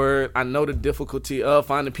him my word. I know the difficulty of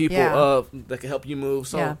finding people that can help you move.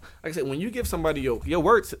 So, like I said, when you give somebody your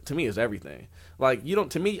word, to me is everything. Like I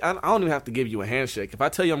don't even have to give you a handshake. If I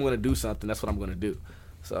tell you I'm going to do something, that's what I'm going to do.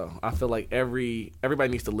 So I feel like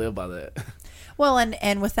everybody needs to live by that. Well,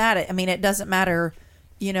 and with that, I mean, it doesn't matter,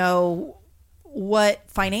 what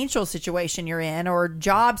financial situation you're in or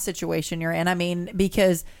job situation you're in. I mean,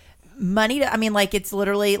 because money, it's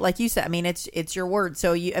literally like you said. I mean, it's your word.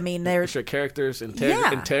 So there's your characters,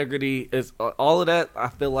 integrity, is all of that. I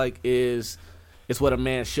feel like is what a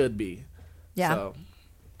man should be. Yeah. So.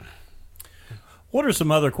 What are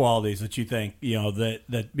some other qualities that you think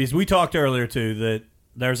that because we talked earlier too that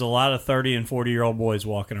there's a lot of 30 and 40-year-old boys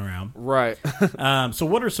walking around, right? So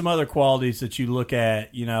what are some other qualities that you look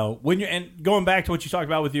at? When you're and going back to what you talked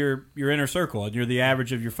about with your inner circle and you're the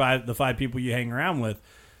average of the 5 people you hang around with.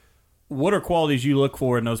 What are qualities you look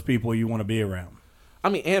for in those people you want to be around? I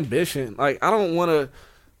mean, ambition. Like, I don't want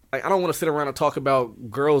to sit around and talk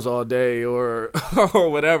about girls all day or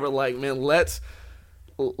whatever. Like, man, let's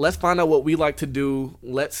let's find out what we like to do.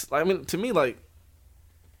 To me, like,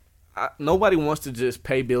 nobody wants to just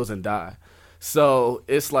pay bills and die. So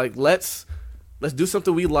it's like, let's do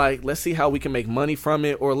something we like. Let's see how we can make money from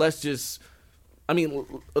it, or let's just,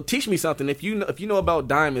 teach me something. If you know about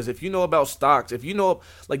diamonds, if you know about stocks, if you know,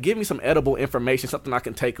 like, give me some edible information, something I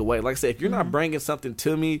can take away. Like I said, if you're not bringing something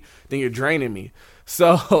to me, then you're draining me.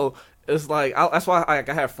 So it's like, that's why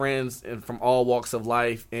I have friends from all walks of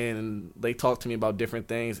life, and they talk to me about different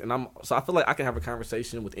things. And so I feel like I can have a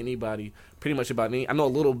conversation with anybody, pretty much about anything. I know a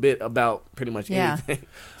little bit about pretty much anything.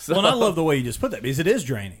 So, well, and I love the way you just put that, because it is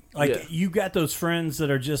draining. Like, you got those friends that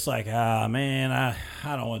are just like, man, I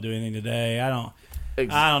don't want to do anything today. I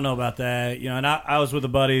don't know about that. And I was with a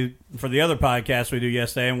buddy for the other podcast we do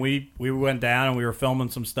yesterday, and we went down and we were filming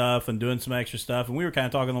some stuff and doing some extra stuff, and we were kind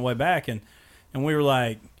of talking on the way back, and we were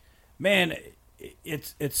like, man,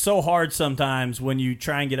 it's so hard sometimes when you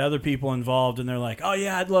try and get other people involved, and they're like, oh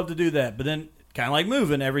yeah, I'd love to do that, but then kind of like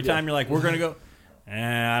moving every time you're like, we're gonna go.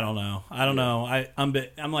 I don't know.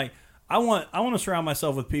 I'm like, I want to surround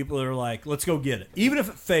myself with people that are like, let's go get it, even if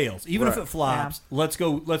it fails, even if it flops. Yeah.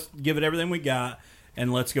 Let's give it everything we got,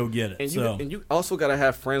 and let's go get it. And you also got to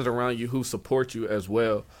have friends around you who support you as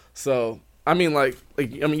well. So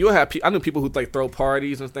you'll have I know people who like throw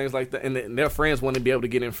parties and things like that, and their friends want to be able to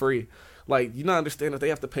get in free. Like, you not understand that they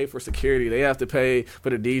have to pay for security, they have to pay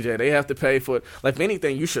for the DJ, they have to pay for, like, if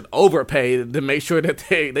anything, you should overpay to make sure that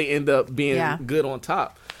they end up being good on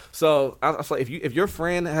top. So I was like, if your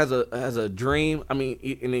friend has a dream, and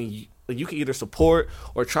then you can either support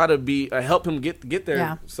or try to help him get there.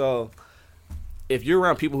 Yeah. So if you're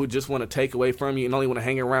around people who just want to take away from you and only want to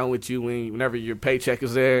hang around with you whenever your paycheck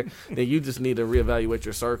is there, then you just need to reevaluate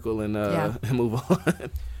your circle and move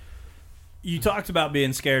on. You talked about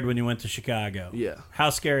being scared when you went to Chicago. Yeah. How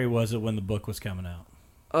scary was it when the book was coming out?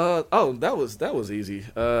 That was easy.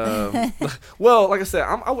 Well, like I said,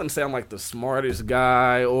 I wouldn't say I'm like the smartest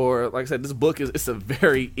guy, or like I said, this book it's a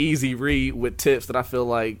very easy read with tips that I feel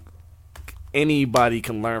like anybody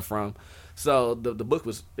can learn from. So the book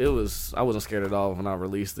I wasn't scared at all when I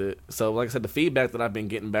released it. So like I said, the feedback that I've been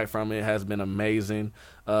getting back from it has been amazing.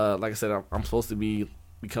 Like I said, I'm supposed to be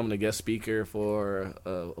becoming a guest speaker for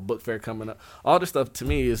a book fair coming up. All this stuff to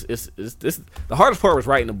me is the hardest part was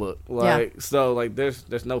writing the book. So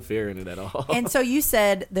there's no fear in it at all. And so you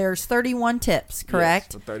said there's 31 tips,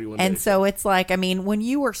 correct? Yes, 31 and days. So it's like, when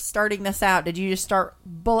you were starting this out, did you just start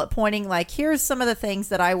bullet pointing, like, here's some of the things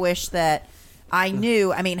that I wish that I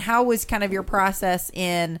knew? How was kind of your process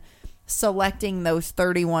in selecting those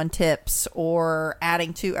 31 tips or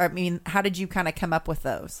adding to, how did you kind of come up with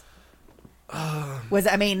those? Well,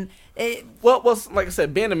 like I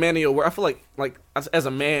said, being a man of your word, I feel like as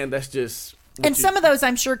a man, that's just. And some of those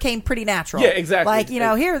I'm sure came pretty natural. Yeah, exactly. Like,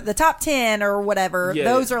 here, the top 10 or whatever. Yeah,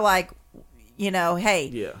 those are like,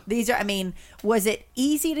 hey, these are, was it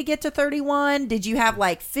easy to get to 31? Did you have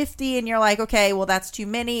like 50 and you're like, okay, well, that's too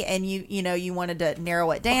many, and you wanted to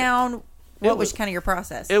narrow it down? What was kind of your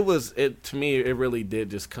process? To me, it really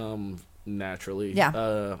did just come naturally.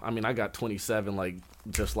 Yeah. I got 27 like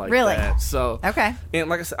just like really? That. So okay. And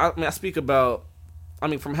like I said, I speak about,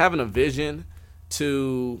 from having a vision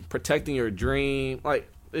to protecting your dream. Like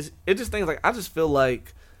it just things like, I just feel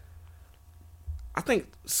like I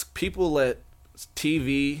think people let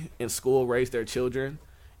TV and school raise their children,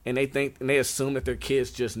 and they assume that their kids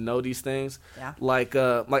just know these things. Yeah. Like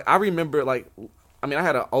I remember I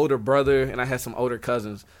had an older brother and I had some older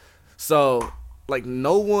cousins, so. Like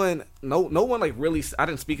no one like really, I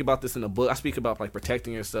didn't speak about this in the book. I speak about like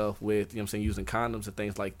protecting yourself with, using condoms and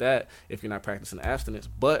things like that if you're not practicing abstinence.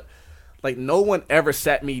 But like no one ever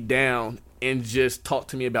sat me down and just talked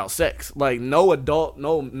to me about sex. Like no adult,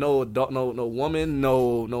 no woman,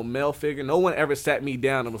 no male figure. No one ever sat me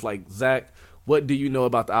down and was like, Zach, what do you know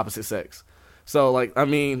about the opposite sex? So,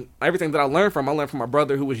 everything that I learned from my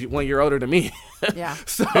brother who was 1 year older than me. Yeah.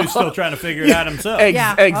 Who's still trying to figure it out himself.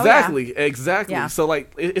 Exactly. Yeah. So,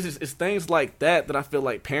 it's things like that I feel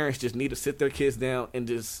like parents just need to sit their kids down and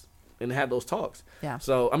have those talks. Yeah.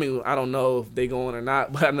 So, I don't know if they go on or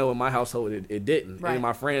not, but I know in my household it didn't. Right. And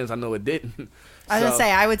my friends, I know it didn't.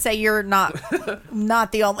 I would say you're not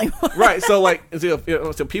the only one. Right. So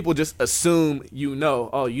so people just assume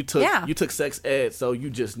oh, you took sex ed, so you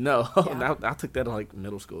just know. Yeah. I took that in like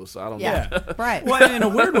middle school, so I don't know. Yeah. Right. Well, in a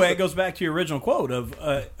weird way, it goes back to your original quote of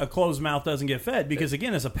a closed mouth doesn't get fed, because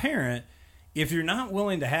again, as a parent, if you're not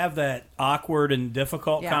willing to have that awkward and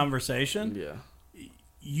difficult conversation,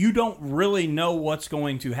 you don't really know what's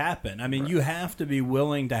going to happen. You have to be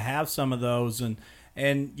willing to have some of those,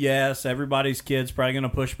 and yes, everybody's kid's probably going to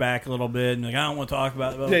push back a little bit and like, I don't want to talk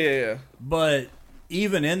about it. Yeah. But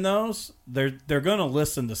even in those, they're going to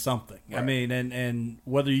listen to something. Right. I mean, and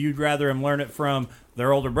whether you'd rather them learn it from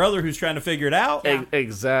their older brother who's trying to figure it out,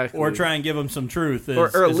 exactly, or try and give them some truth, or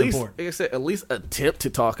at least, important. Like I said, at least a tip to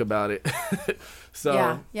talk about it.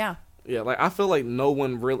 So yeah. Like I feel like no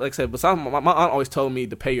one really, like I said, besides my aunt always told me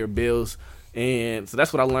to pay your bills, and so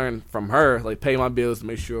that's what I learned from her. Like pay my bills to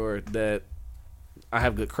make sure that I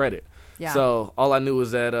have good credit. Yeah. So all I knew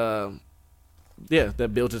was that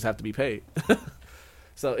that bills just have to be paid.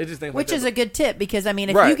 So it just things which like is a good tip, because I mean,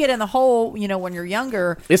 if right. you get in the hole, you know, when you're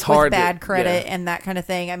younger, it's hard with bad credit and that kind of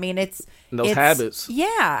thing. I mean, it's habits. Yeah,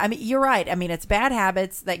 I mean, you're right. I mean, it's bad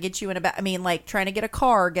habits that get you in a bad. I mean, like trying to get a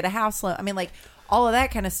car, get a house loan. I mean, like all of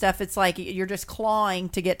that kind of stuff. It's like you're just clawing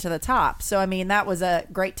to get to the top. So I mean, that was a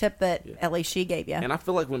great tip that at least she gave you. And I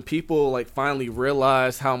feel like when people like finally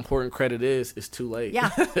realize how important credit is, it's too late.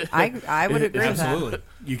 Yeah, I would agree with that. Absolutely.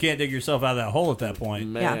 You can't dig yourself out of that hole at that point.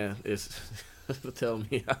 Man, it's tell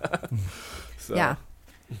me. So. Yeah.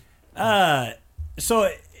 So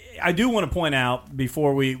I do want to point out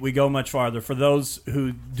before we go much farther, for those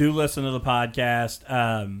who do listen to the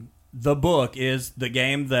podcast, the book is The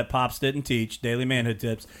Game That Pops Didn't Teach, Daily Manhood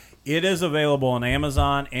Tips. It is available on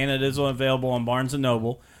Amazon, and it is available on Barnes &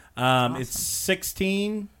 Noble. Awesome. It's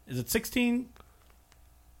 $16. Is it $16?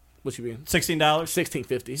 What you mean? $16? $16.50.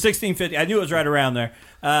 $16.50. I knew it was right around there.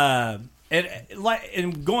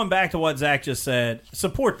 And going back to what Zach just said,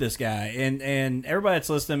 support this guy. And everybody that's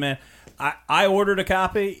listening, man, I ordered a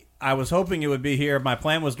copy. I was hoping it would be here. My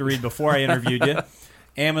plan was to read before I interviewed you.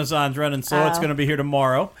 Amazon's running slow. It's going to be here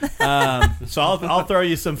tomorrow. So I'll throw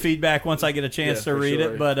you some feedback once I get a chance to read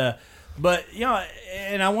it. But you know,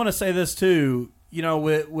 and I want to say this too, you know,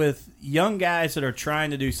 with young guys that are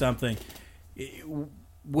trying to do something,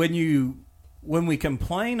 when we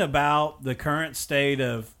complain about the current state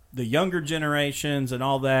of the younger generations and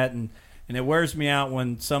all that, and it wears me out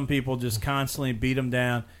when some people just constantly beat them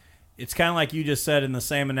down. It's kind of like you just said in the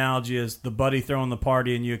same analogy as the buddy throwing the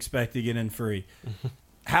party and you expect to get in free.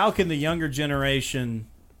 How can the younger generation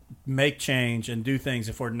make change and do things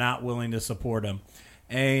if we're not willing to support them?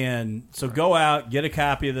 And so go out, get a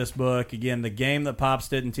copy of this book. Again, The Game That Pops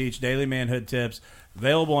Didn't Teach, Daily Manhood Tips,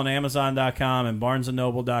 available on Amazon.com and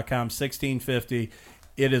BarnesandNoble.com, $16.50.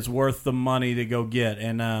 It is worth the money to go get.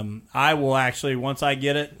 And I will actually, once I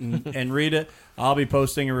get it and read it, I'll be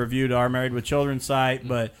posting a review to our Married with Children site.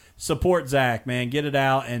 But support Zach, man. Get it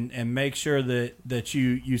out and make sure that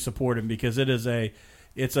you support him, because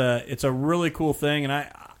it's a really cool thing. And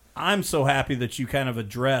I'm so happy that you kind of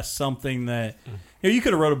address something that you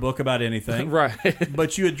could have wrote a book about anything, right?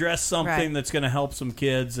 But you address something that's going to help some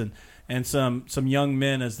kids and some young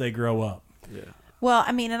men as they grow up. Yeah. Well,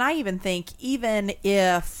 I mean, and I even think, even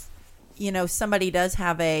if, you know, somebody does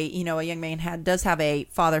have a young man does have a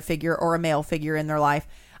father figure or a male figure in their life.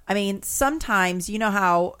 I mean, sometimes, you know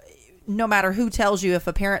how no matter who tells you, if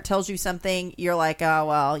a parent tells you something, you're like, oh,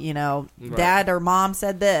 well, you know, right. Dad or mom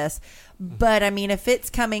said this. But I mean, if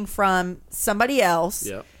it's coming from somebody else,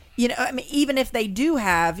 you know, I mean, even if they do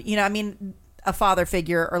have, you know, I mean, a father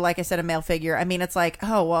figure, or like I said, a male figure. I mean, it's like,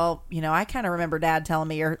 oh, well, you know, I kind of remember Dad telling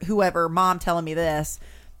me, or whoever, mom telling me this.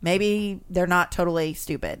 Maybe they're not totally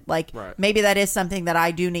stupid. Like, right. Maybe that is something that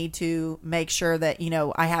I do need to make sure that, you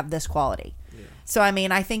know, I have this quality. Yeah. So, I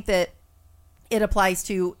mean, I think that it applies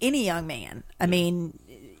to any young man. I mean,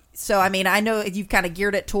 so, I mean, I know you've kind of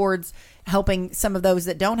geared it towards helping some of those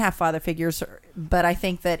that don't have father figures, but I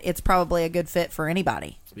think that it's probably a good fit for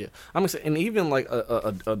anybody. Yeah, I'm saying, and even like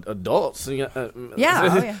adults.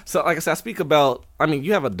 Yeah. So, like I said, I speak about. I mean,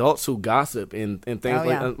 you have adults who gossip and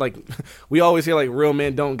things like we always hear like real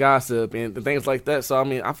men don't gossip and things like that. So, I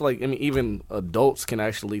mean, I feel like even adults can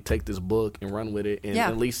actually take this book and run with it and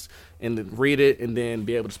at least and read it and then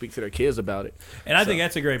be able to speak to their kids about it. And I think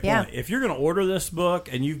that's a great point. Yeah. If you're going to order this book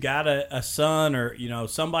and you've got a son or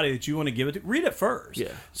somebody that you want to give it to, read it first,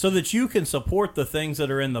 so that you can support the things that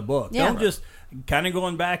are in the book. Yeah. Don't just. Kind of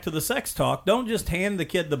going back to the sex talk, don't just hand the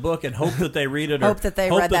kid the book and hope that they read it or hope that they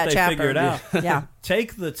read that chapter. Figure it out. Yeah.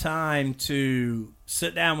 Take the time to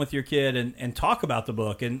sit down with your kid and talk about the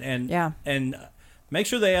book and make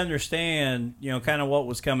sure they understand, kind of what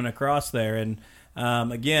was coming across there. And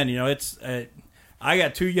again, it's I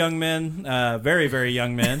got two young men, very, very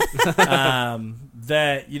young men,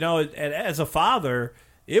 that, as a father,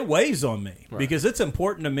 it weighs on me because it's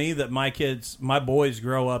important to me that my boys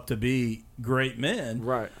grow up to be great men.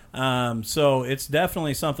 Right. So it's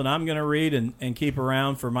definitely something I'm going to read and keep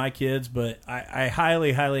around for my kids. But I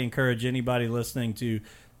highly, highly encourage anybody listening to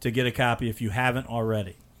get a copy if you haven't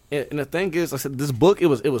already. And the thing is, I said this book, it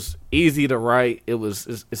was easy to write.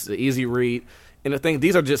 It's an easy read. And the thing,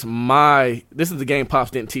 these are just this is the game Pops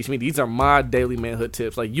didn't teach me. These are my daily manhood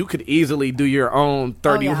tips. Like, you could easily do your own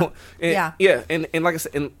 31. Yeah. And like I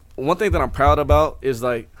said, and one thing that I'm proud about is,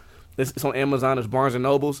 like, it's on Amazon. It's Barnes and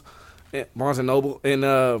Noble.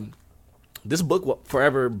 And this book will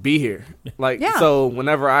forever be here. Like, so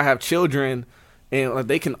whenever I have children, and like,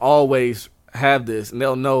 they can always have this, and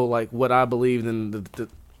they'll know, like, what I believe in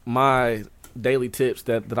my daily tips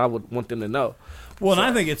that I would want them to know. Well, and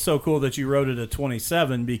I think it's so cool that you wrote it at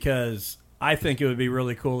 27, because I think it would be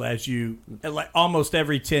really cool as you, like, almost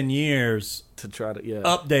every 10 years to try to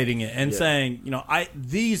updating it and saying,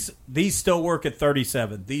 these still work at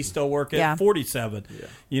 37, these still work at 47,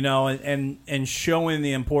 and showing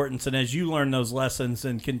the importance, and as you learn those lessons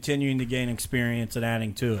and continuing to gain experience and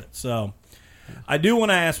adding to it. So I do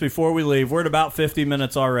want to ask before we leave, we're at about 50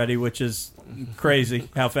 minutes already, which is crazy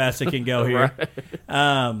how fast it can go here.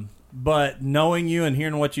 Right. But knowing you and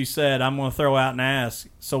hearing what you said, I'm going to throw out and ask,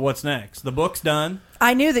 so what's next? The book's done.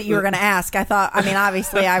 I knew that you were going to ask.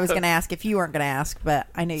 Obviously I was going to ask if you weren't going to ask, but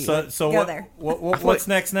I knew you would go there. What's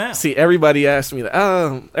next now? See, everybody asked me that.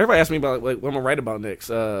 Everybody asked me about, like, what I'm going to write about next.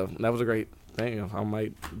 That was a great thing. I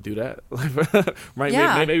might do that.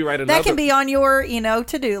 Maybe write another. That can be on your,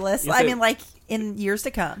 to-do list. Like, in years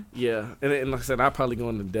to come. Yeah, and like I said, I'll probably go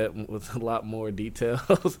into depth with a lot more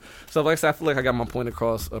details. So, like I said, I feel like I got my point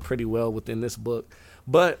across pretty well within this book.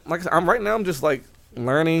 But like I said, I'm just like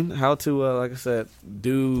learning how to, like I said,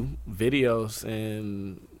 do videos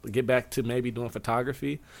and get back to maybe doing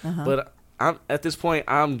photography. But at this point,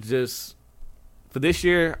 for this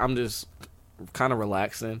year, I'm just kind of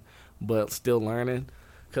relaxing, but still learning.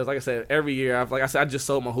 Because like I said, every year, I just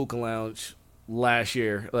sold my hookah lounge last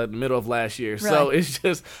year, like the middle of last year. Right. So it's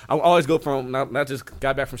just, I always go from, not just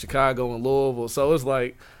got back from Chicago and Louisville. So it's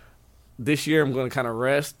like, this year I'm going to kind of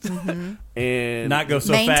rest and not go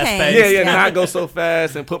so maintain. fast. Yeah, not go so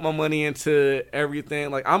fast and put my money into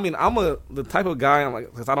everything. Like, I'm the type of guy, I'm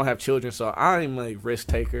like, because I don't have children, so I'm a risk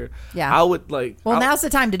taker. Yeah, I would like. Well, now's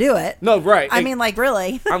the time to do it. No, right.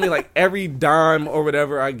 Really. Like every dime or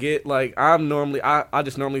whatever I get, like I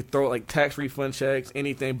just normally throw like tax refund checks,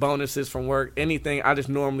 anything, bonuses from work, anything. I just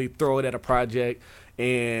normally throw it at a project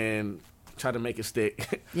and try to make it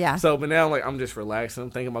stick. Yeah. So, but now, like, I'm just relaxing. I'm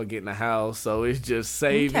thinking about getting a house, so it's just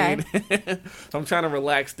saving. Okay. So I'm trying to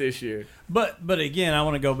relax this year. But again, I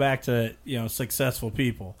want to go back to successful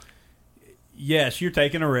people. Yes, you're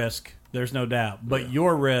taking a risk. There's no doubt. But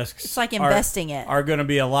your risks, it's like investing are going to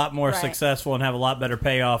be a lot more successful and have a lot better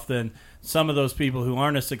payoff than some of those people who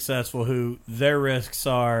aren't as successful, who their risks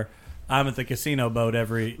are, I'm at the casino boat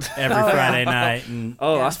every Friday night. And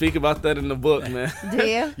I speak about that in the book, man. Do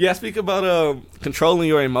you? Yeah, I speak about controlling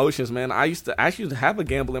your emotions, man. I used to have a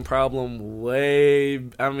gambling problem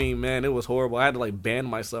it was horrible. I had to like ban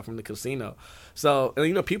myself from the casino. So,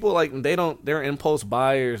 people like they're impulse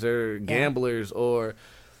buyers, they're gamblers,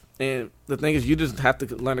 and the thing is, you just have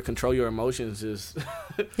to learn to control your emotions.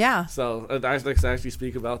 Yeah. So I actually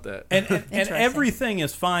speak about that. And everything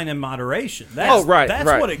is fine in moderation. That's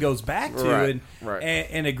what it goes back to.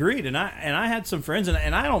 And agreed. And I had some friends,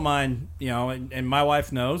 and I don't mind, and my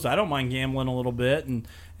wife knows, I don't mind gambling a little bit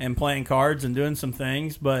and playing cards and doing some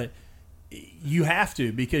things, but you have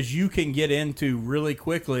to, because you can get into really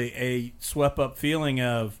quickly a swept up feeling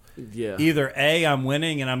of, either A, I'm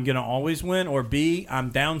winning and I'm going to always win, or B, I'm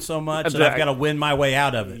down so much that I've got to win my way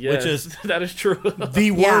out of it, which is that is true.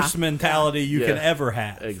 The worst mentality you can ever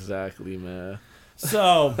have. Exactly, man.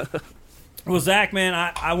 So, well, Zach, man,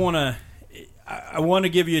 I want to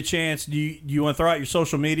give you a chance. Do you want to throw out your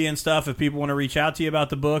social media and stuff if people want to reach out to you about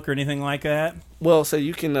the book or anything like that? Well, so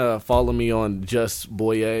you can follow me on Just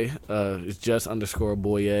Boye. It's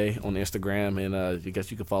just_Boye on Instagram, and I guess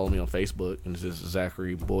you can follow me on Facebook, and it's just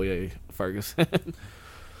Zachary Boye Ferguson.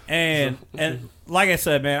 and like I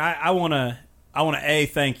said, man, I want to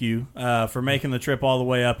thank you for making the trip all the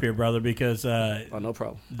way up here, brother, because no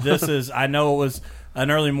problem. I know it was an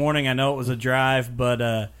early morning. I know it was a drive,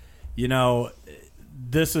 but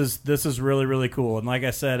this is really, really cool. And like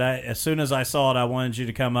I said, as soon as I saw it, I wanted you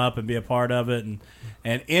to come up and be a part of it.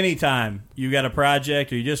 And anytime you got a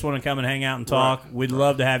project or you just want to come and hang out and talk, we'd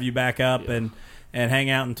love to have you back up and hang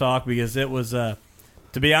out and talk, because it was, to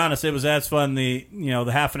be honest, it was as fun the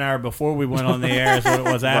half an hour before we went on the air as what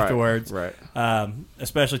it was afterwards. Right.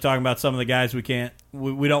 Especially talking about some of the guys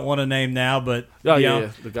we don't want to name now, but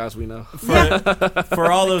the guys we know.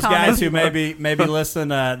 For all those guys who maybe listen,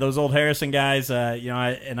 those old Harrison guys,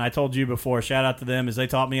 I told you before, shout out to them, as they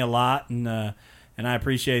taught me a lot, and I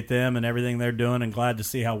appreciate them and everything they're doing, and glad to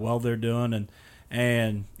see how well they're doing.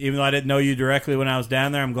 And even though I didn't know you directly when I was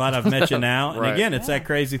down there, I'm glad I've met you now. And again, it's that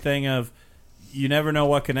crazy thing of, you never know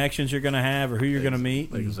what connections you're going to have or who you're going to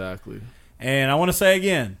meet. Exactly. And I want to say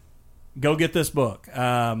again, go get this book.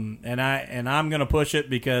 And I'm going to push it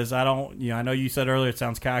because I don't, I know you said earlier it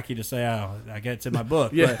sounds cocky to say, oh, I get it's in my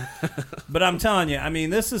book. Yeah. But I'm telling you, I mean,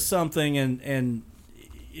 this is something, and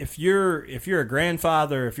if you're a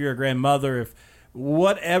grandfather, if you're a grandmother, if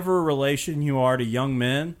whatever relation you are to young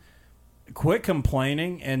men, quit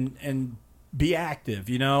complaining and be active.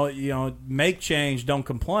 Make change, don't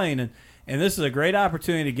complain. And this is a great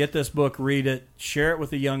opportunity to get this book, read it, share it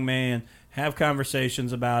with a young man, have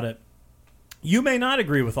conversations about it. You may not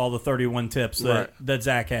agree with all the 31 tips that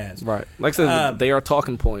Zach has. Right. Like I said, they are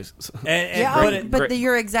talking points. But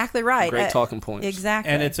you're exactly right. Great talking points.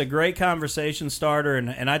 Exactly. And it's a great conversation starter.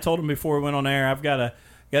 And I told him before we went on air, I've got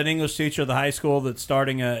an English teacher at the high school that's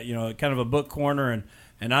starting a kind of a book corner,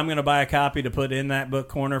 and I'm going to buy a copy to put in that book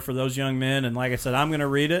corner for those young men. And like I said, I'm going to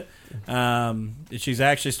read it. She's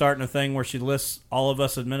actually starting a thing where she lists all of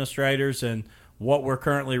us administrators and what we're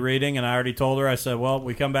currently reading, and I already told her, I said, well,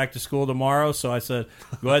 we come back to school tomorrow, so I said,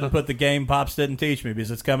 go ahead and put the game Pops didn't teach me, because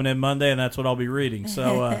it's coming in Monday, and that's what I'll be reading.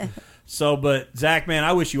 But Zach, man,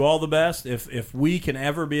 I wish you all the best. If we can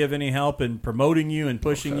ever be of any help in promoting you and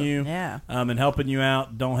pushing you and helping you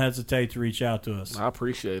out, don't hesitate to reach out to us. I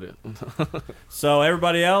appreciate it. So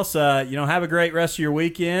everybody else, have a great rest of your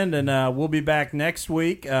weekend, and we'll be back next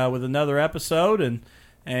week with another episode, and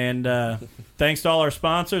thanks to all our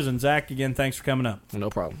sponsors. And Zach, again, thanks for coming up.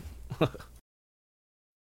 No problem.